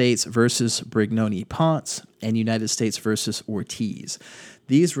 United States versus Brignoni-Ponce and United States versus Ortiz.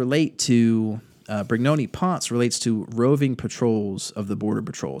 These relate to Brignoni-Ponce relates to roving patrols of the Border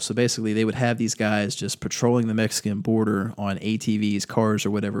Patrol. So basically, they would have these guys just patrolling the Mexican border on ATVs, cars,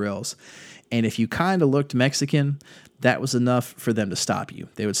 or whatever else. And if you kind of looked Mexican, that was enough for them to stop you.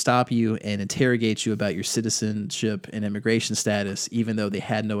 They would stop you and interrogate you about your citizenship and immigration status, even though they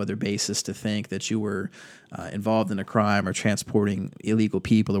had no other basis to think that you were involved in a crime or transporting illegal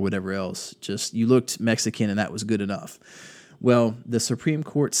people or whatever else. Just you looked Mexican, and that was good enough. Well, the Supreme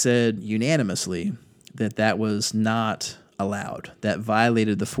Court said unanimously that that was not allowed. That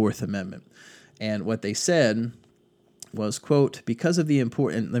violated the Fourth Amendment. And what they said was, quote, "Because of the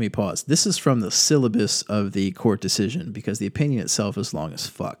important..." Let me pause. This is from the syllabus of the court decision because the opinion itself is long as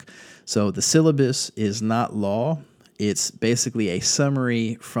fuck. So the syllabus is not law. It's basically a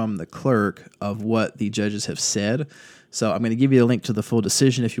summary from the clerk of what the judges have said. So I'm going to give you a link to the full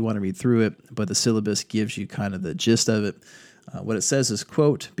decision if you want to read through it, but the syllabus gives you kind of the gist of it. What it says is,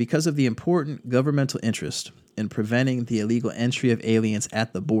 quote, "Because of the important governmental interest in preventing the illegal entry of aliens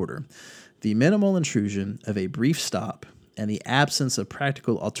at the border, the minimal intrusion of a brief stop and the absence of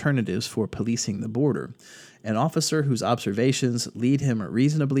practical alternatives for policing the border, An officer whose observations lead him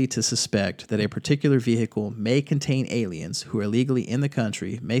reasonably to suspect that a particular vehicle may contain aliens who are legally in the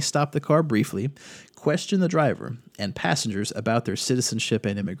country may stop the car briefly, question the driver and passengers about their citizenship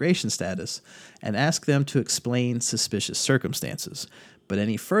and immigration status, and ask them to explain suspicious circumstances. But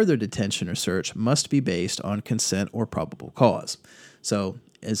any further detention or search must be based on consent or probable cause. So,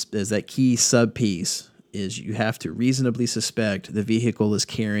 as that key sub-piece is, you have to reasonably suspect the vehicle is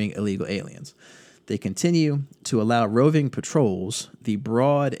carrying illegal aliens. They continue to allow roving patrols the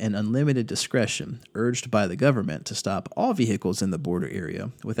broad and unlimited discretion urged by the government to stop all vehicles in the border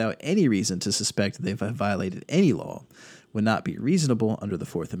area without any reason to suspect they've violated any law would not be reasonable under the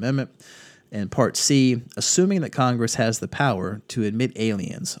Fourth Amendment. And Part C, assuming that Congress has the power to admit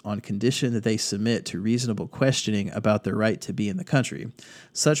aliens on condition that they submit to reasonable questioning about their right to be in the country,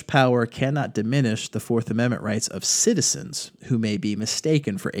 such power cannot diminish the Fourth Amendment rights of citizens who may be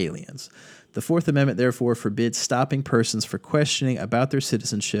mistaken for aliens. The Fourth Amendment, therefore, forbids stopping persons for questioning about their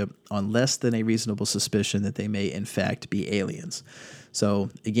citizenship on less than a reasonable suspicion that they may, in fact, be aliens. So,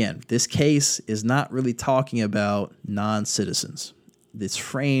 again, this case is not really talking about non-citizens. It's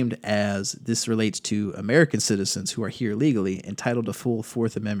framed as this relates to American citizens who are here legally, entitled to full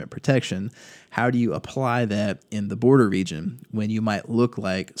Fourth Amendment protection. How do you apply that in the border region when you might look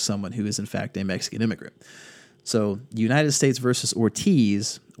like someone who is, in fact, a Mexican immigrant? So United States versus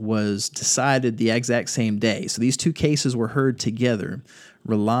Ortiz was decided the exact same day. So these two cases were heard together,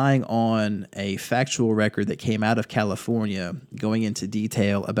 relying on a factual record that came out of California, going into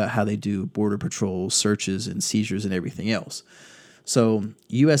detail about how they do border patrol searches and seizures and everything else. So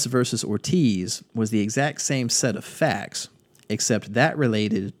U.S. versus Ortiz was the exact same set of facts, except that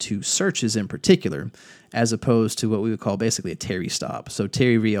related to searches in particular, as opposed to what we would call basically a Terry stop. So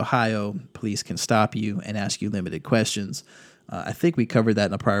Terry v. Ohio, police can stop you and ask you limited questions. I think we covered that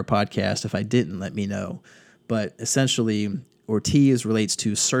in a prior podcast. If I didn't, let me know. But essentially, Ortiz relates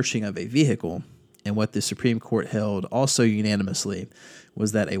to searching of a vehicle, and what the Supreme Court held also unanimously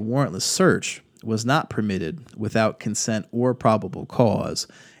was that a warrantless search was not permitted without consent or probable cause,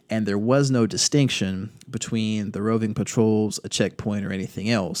 and there was no distinction between the roving patrols, a checkpoint, or anything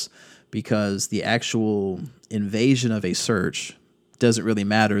else, because the actual invasion of a search doesn't really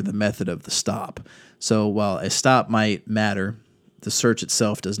matter the method of the stop. So while a stop might matter, the search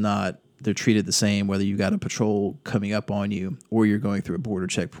itself does not. They're treated the same whether you got a patrol coming up on you or you're going through a border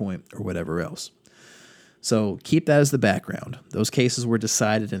checkpoint or whatever else. So keep that as the background. Those cases were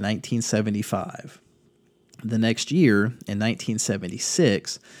decided in 1975. The next year, in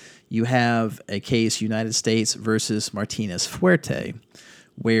 1976, you have a case, United States versus Martinez Fuerte,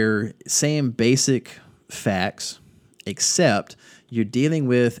 where same basic facts, except you're dealing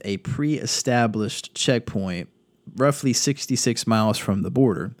with a pre-established checkpoint roughly 66 miles from the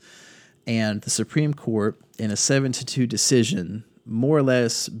border. And the Supreme Court, in a 7-2 decision, more or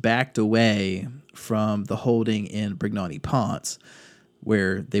less backed away from the holding in Brignani-Ponce,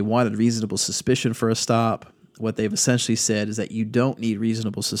 where they wanted reasonable suspicion for a stop. What they've essentially said is that you don't need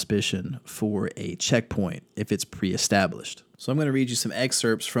reasonable suspicion for a checkpoint if it's pre-established. So I'm going to read you some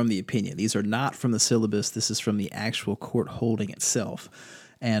excerpts from the opinion. These are not from the syllabus. This is from the actual court holding itself.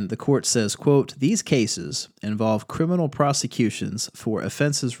 And the court says, quote, "These cases involve criminal prosecutions for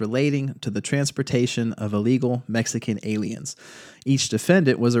offenses relating to the transportation of illegal Mexican aliens. Each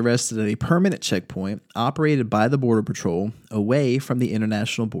defendant was arrested at a permanent checkpoint operated by the Border Patrol away from the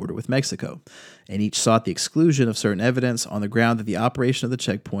international border with Mexico, and each sought the exclusion of certain evidence on the ground that the operation of the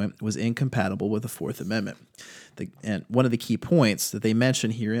checkpoint was incompatible with the Fourth Amendment." And one of the key points that they mention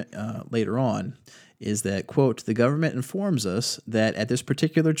here later on is that, quote, "The government informs us that at this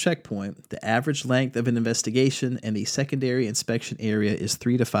particular checkpoint, the average length of an investigation in the secondary inspection area is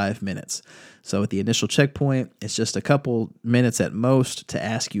 3 to 5 minutes. So at the initial checkpoint, it's just a couple minutes at most to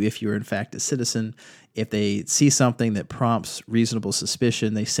ask you if you're in fact a citizen. If they see something that prompts reasonable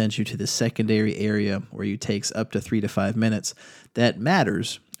suspicion, they send you to the secondary area where it takes up to 3 to 5 minutes. That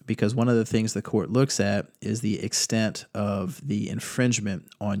matters because one of the things the court looks at is the extent of the infringement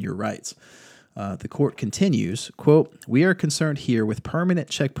on your rights." The court continues, quote, "We are concerned here with permanent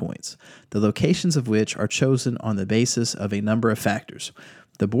checkpoints, the locations of which are chosen on the basis of a number of factors.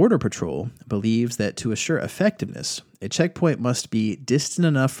 The Border Patrol believes that to assure effectiveness, a checkpoint must be distant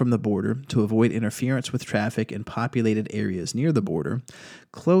enough from the border to avoid interference with traffic in populated areas near the border,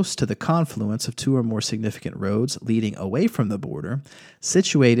 close to the confluence of 2 or more significant roads leading away from the border,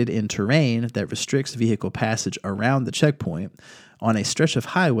 situated in terrain that restricts vehicle passage around the checkpoint, on a stretch of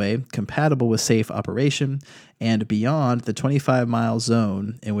highway compatible with safe operation, and beyond the 25-mile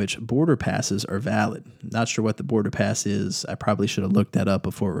zone in which border passes are valid." Not sure what the border pass is. I probably should have looked that up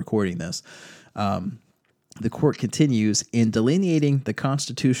before recording this. The court continues, in delineating the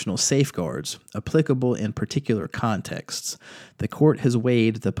constitutional safeguards applicable in particular contexts, the court has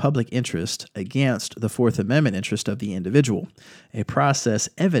weighed the public interest against the Fourth Amendment interest of the individual, a process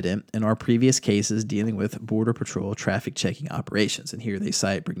evident in our previous cases dealing with Border Patrol traffic checking operations. And here they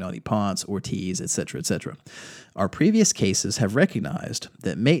cite Brignoni-Ponce, Ortiz, etc., etc. Our previous cases have recognized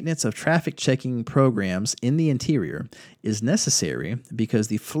that maintenance of traffic checking programs in the interior is necessary because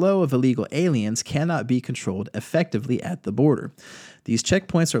the flow of illegal aliens cannot be controlled effectively at the border. These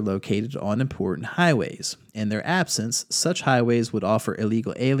checkpoints are located on important highways. In their absence, such highways would offer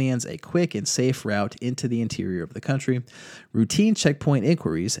illegal aliens a quick and safe route into the interior of the country. Routine checkpoint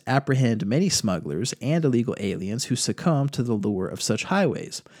inquiries apprehend many smugglers and illegal aliens who succumb to the lure of such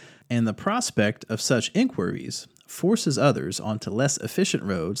highways, and the prospect of such inquiries forces others onto less efficient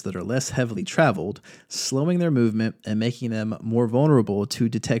roads that are less heavily traveled, slowing their movement and making them more vulnerable to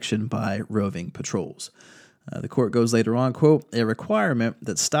detection by roving patrols. The court goes later on, quote, a requirement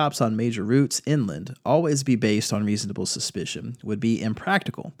that stops on major routes inland always be based on reasonable suspicion would be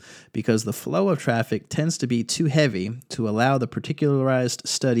impractical because the flow of traffic tends to be too heavy to allow the particularized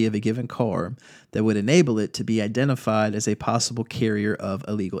study of a given car that would enable it to be identified as a possible carrier of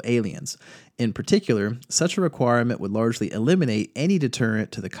illegal aliens. In particular, such a requirement would largely eliminate any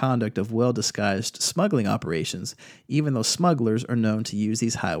deterrent to the conduct of well-disguised smuggling operations, even though smugglers are known to use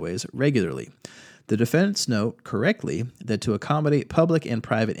these highways regularly. The defendants note correctly that to accommodate public and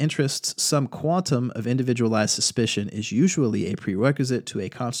private interests, some quantum of individualized suspicion is usually a prerequisite to a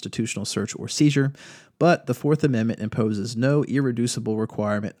constitutional search or seizure, but the Fourth Amendment imposes no irreducible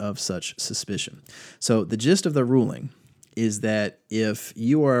requirement of such suspicion. So the gist of the ruling is that if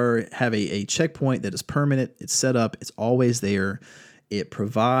you have a checkpoint that is permanent, it's set up, it's always there, it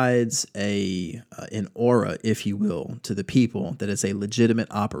provides an aura, if you will, to the people that it's a legitimate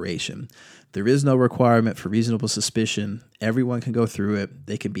operation. There is no requirement for reasonable suspicion. Everyone can go through it.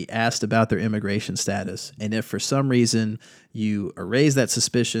 They can be asked about their immigration status. And if for some reason you erase that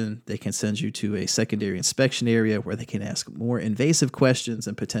suspicion, they can send you to a secondary inspection area where they can ask more invasive questions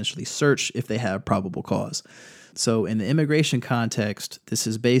and potentially search if they have probable cause. So in the immigration context, this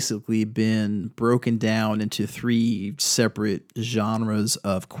has basically been broken down into three separate genres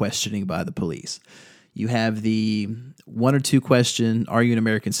of questioning by the police. You have the one or two question, are you an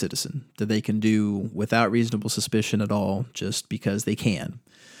American citizen, that they can do without reasonable suspicion at all, just because they can.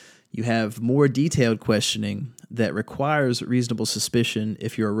 You have more detailed questioning that requires reasonable suspicion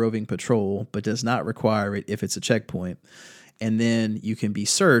if you're a roving patrol, but does not require it if it's a checkpoint. And then you can be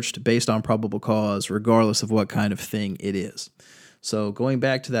searched based on probable cause, regardless of what kind of thing it is. So going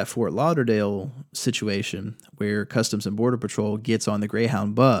back to that Fort Lauderdale situation where Customs and Border Patrol gets on the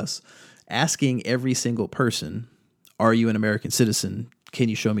Greyhound bus, asking every single person, are you an American citizen? Can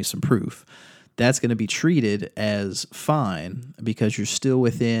you show me some proof? That's going to be treated as fine because you're still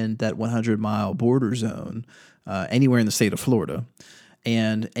within that 100-mile border zone anywhere in the state of Florida.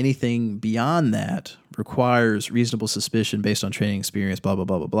 And anything beyond that requires reasonable suspicion based on training experience, blah, blah,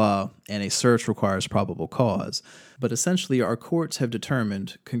 blah, blah, blah, and a search requires probable cause. But essentially, our courts have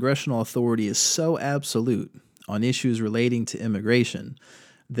determined congressional authority is so absolute on issues relating to immigration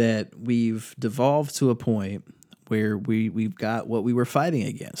that we've devolved to a point where we've got what we were fighting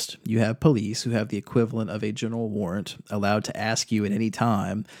against. You have police who have the equivalent of a general warrant allowed to ask you at any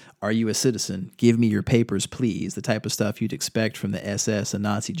time, are you a citizen? Give me your papers, please. The type of stuff you'd expect from the SS and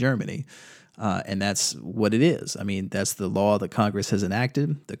Nazi Germany. And that's what it is. I mean, that's the law that Congress has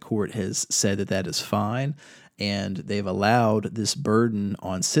enacted. The court has said that that is fine. And they've allowed this burden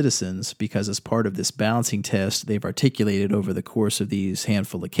on citizens because as part of this balancing test they've articulated over the course of these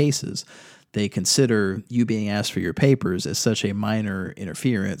handful of cases, they consider you being asked for your papers as such a minor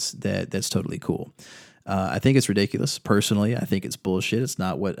interference that's totally cool. I think it's ridiculous. Personally, I think it's bullshit. It's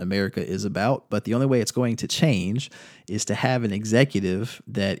not what America is about. But the only way it's going to change is to have an executive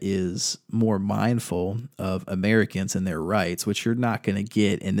that is more mindful of Americans and their rights, which you're not going to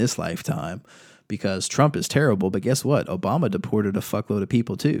get in this lifetime because Trump is terrible. But guess what? Obama deported a fuckload of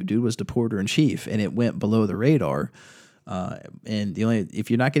people too. Dude was deporter in chief, and it went below the radar. And if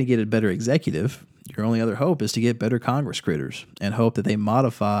you're not going to get a better executive, your only other hope is to get better Congress critters and hope that they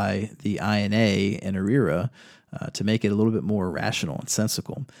modify the INA and ARERA to make it a little bit more rational and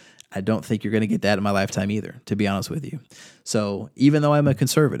sensical. I don't think you're going to get that in my lifetime either, to be honest with you. So even though I'm a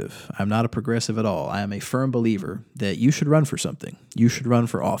conservative, I'm not a progressive at all. I am a firm believer that you should run for something. You should run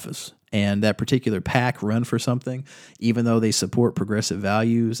for office. And that particular PAC, Run for Something, even though they support progressive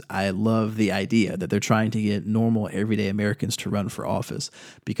values, I love the idea that they're trying to get normal, everyday Americans to run for office,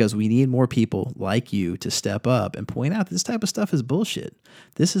 because we need more people like you to step up and point out this type of stuff is bullshit.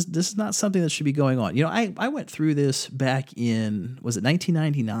 This is not something that should be going on. You know, I went through this back in, was it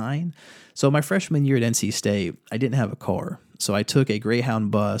 1999? So my freshman year at NC State, I didn't have a car. So I took a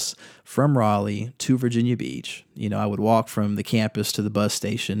Greyhound bus from Raleigh to Virginia Beach. You know, I would walk from the campus to the bus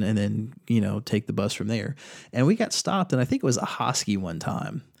station and then, you know, take the bus from there. And we got stopped, and I think it was a Hosky one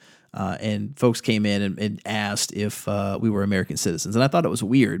time. And folks came in and asked if we were American citizens. And I thought it was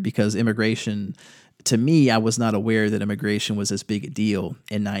weird because immigration, to me, I was not aware that immigration was as big a deal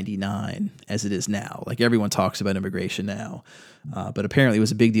in 99 as it is now. Like, everyone talks about immigration now. But apparently it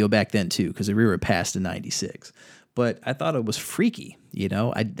was a big deal back then, too, because we were passed in 96. But I thought it was freaky, you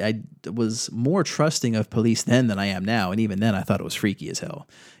know. I was more trusting of police then than I am now, and even then I thought it was freaky as hell.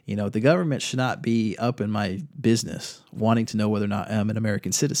 You know, the government should not be up in my business wanting to know whether or not I'm an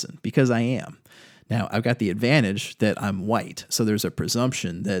American citizen, because I am. Now, I've got the advantage that I'm white, so there's a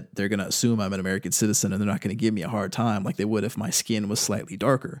presumption that they're going to assume I'm an American citizen and they're not going to give me a hard time like they would if my skin was slightly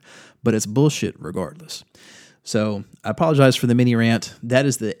darker. But it's bullshit regardless. So I apologize for the mini rant. That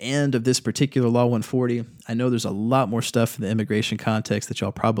is the end of this particular Law 140. I know there's a lot more stuff in the immigration context that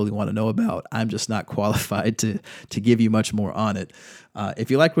y'all probably want to know about. I'm just not qualified to give you much more on it.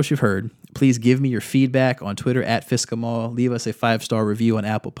 If you like what you've heard, please give me your feedback on Twitter at Fiskamall. Leave us a 5-star review on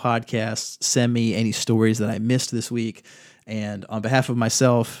Apple Podcasts. Send me any stories that I missed this week. And on behalf of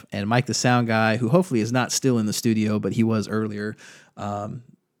myself and Mike the Sound Guy, who hopefully is not still in the studio, but he was earlier,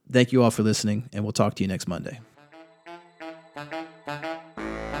 thank you all for listening, and we'll talk to you next Monday.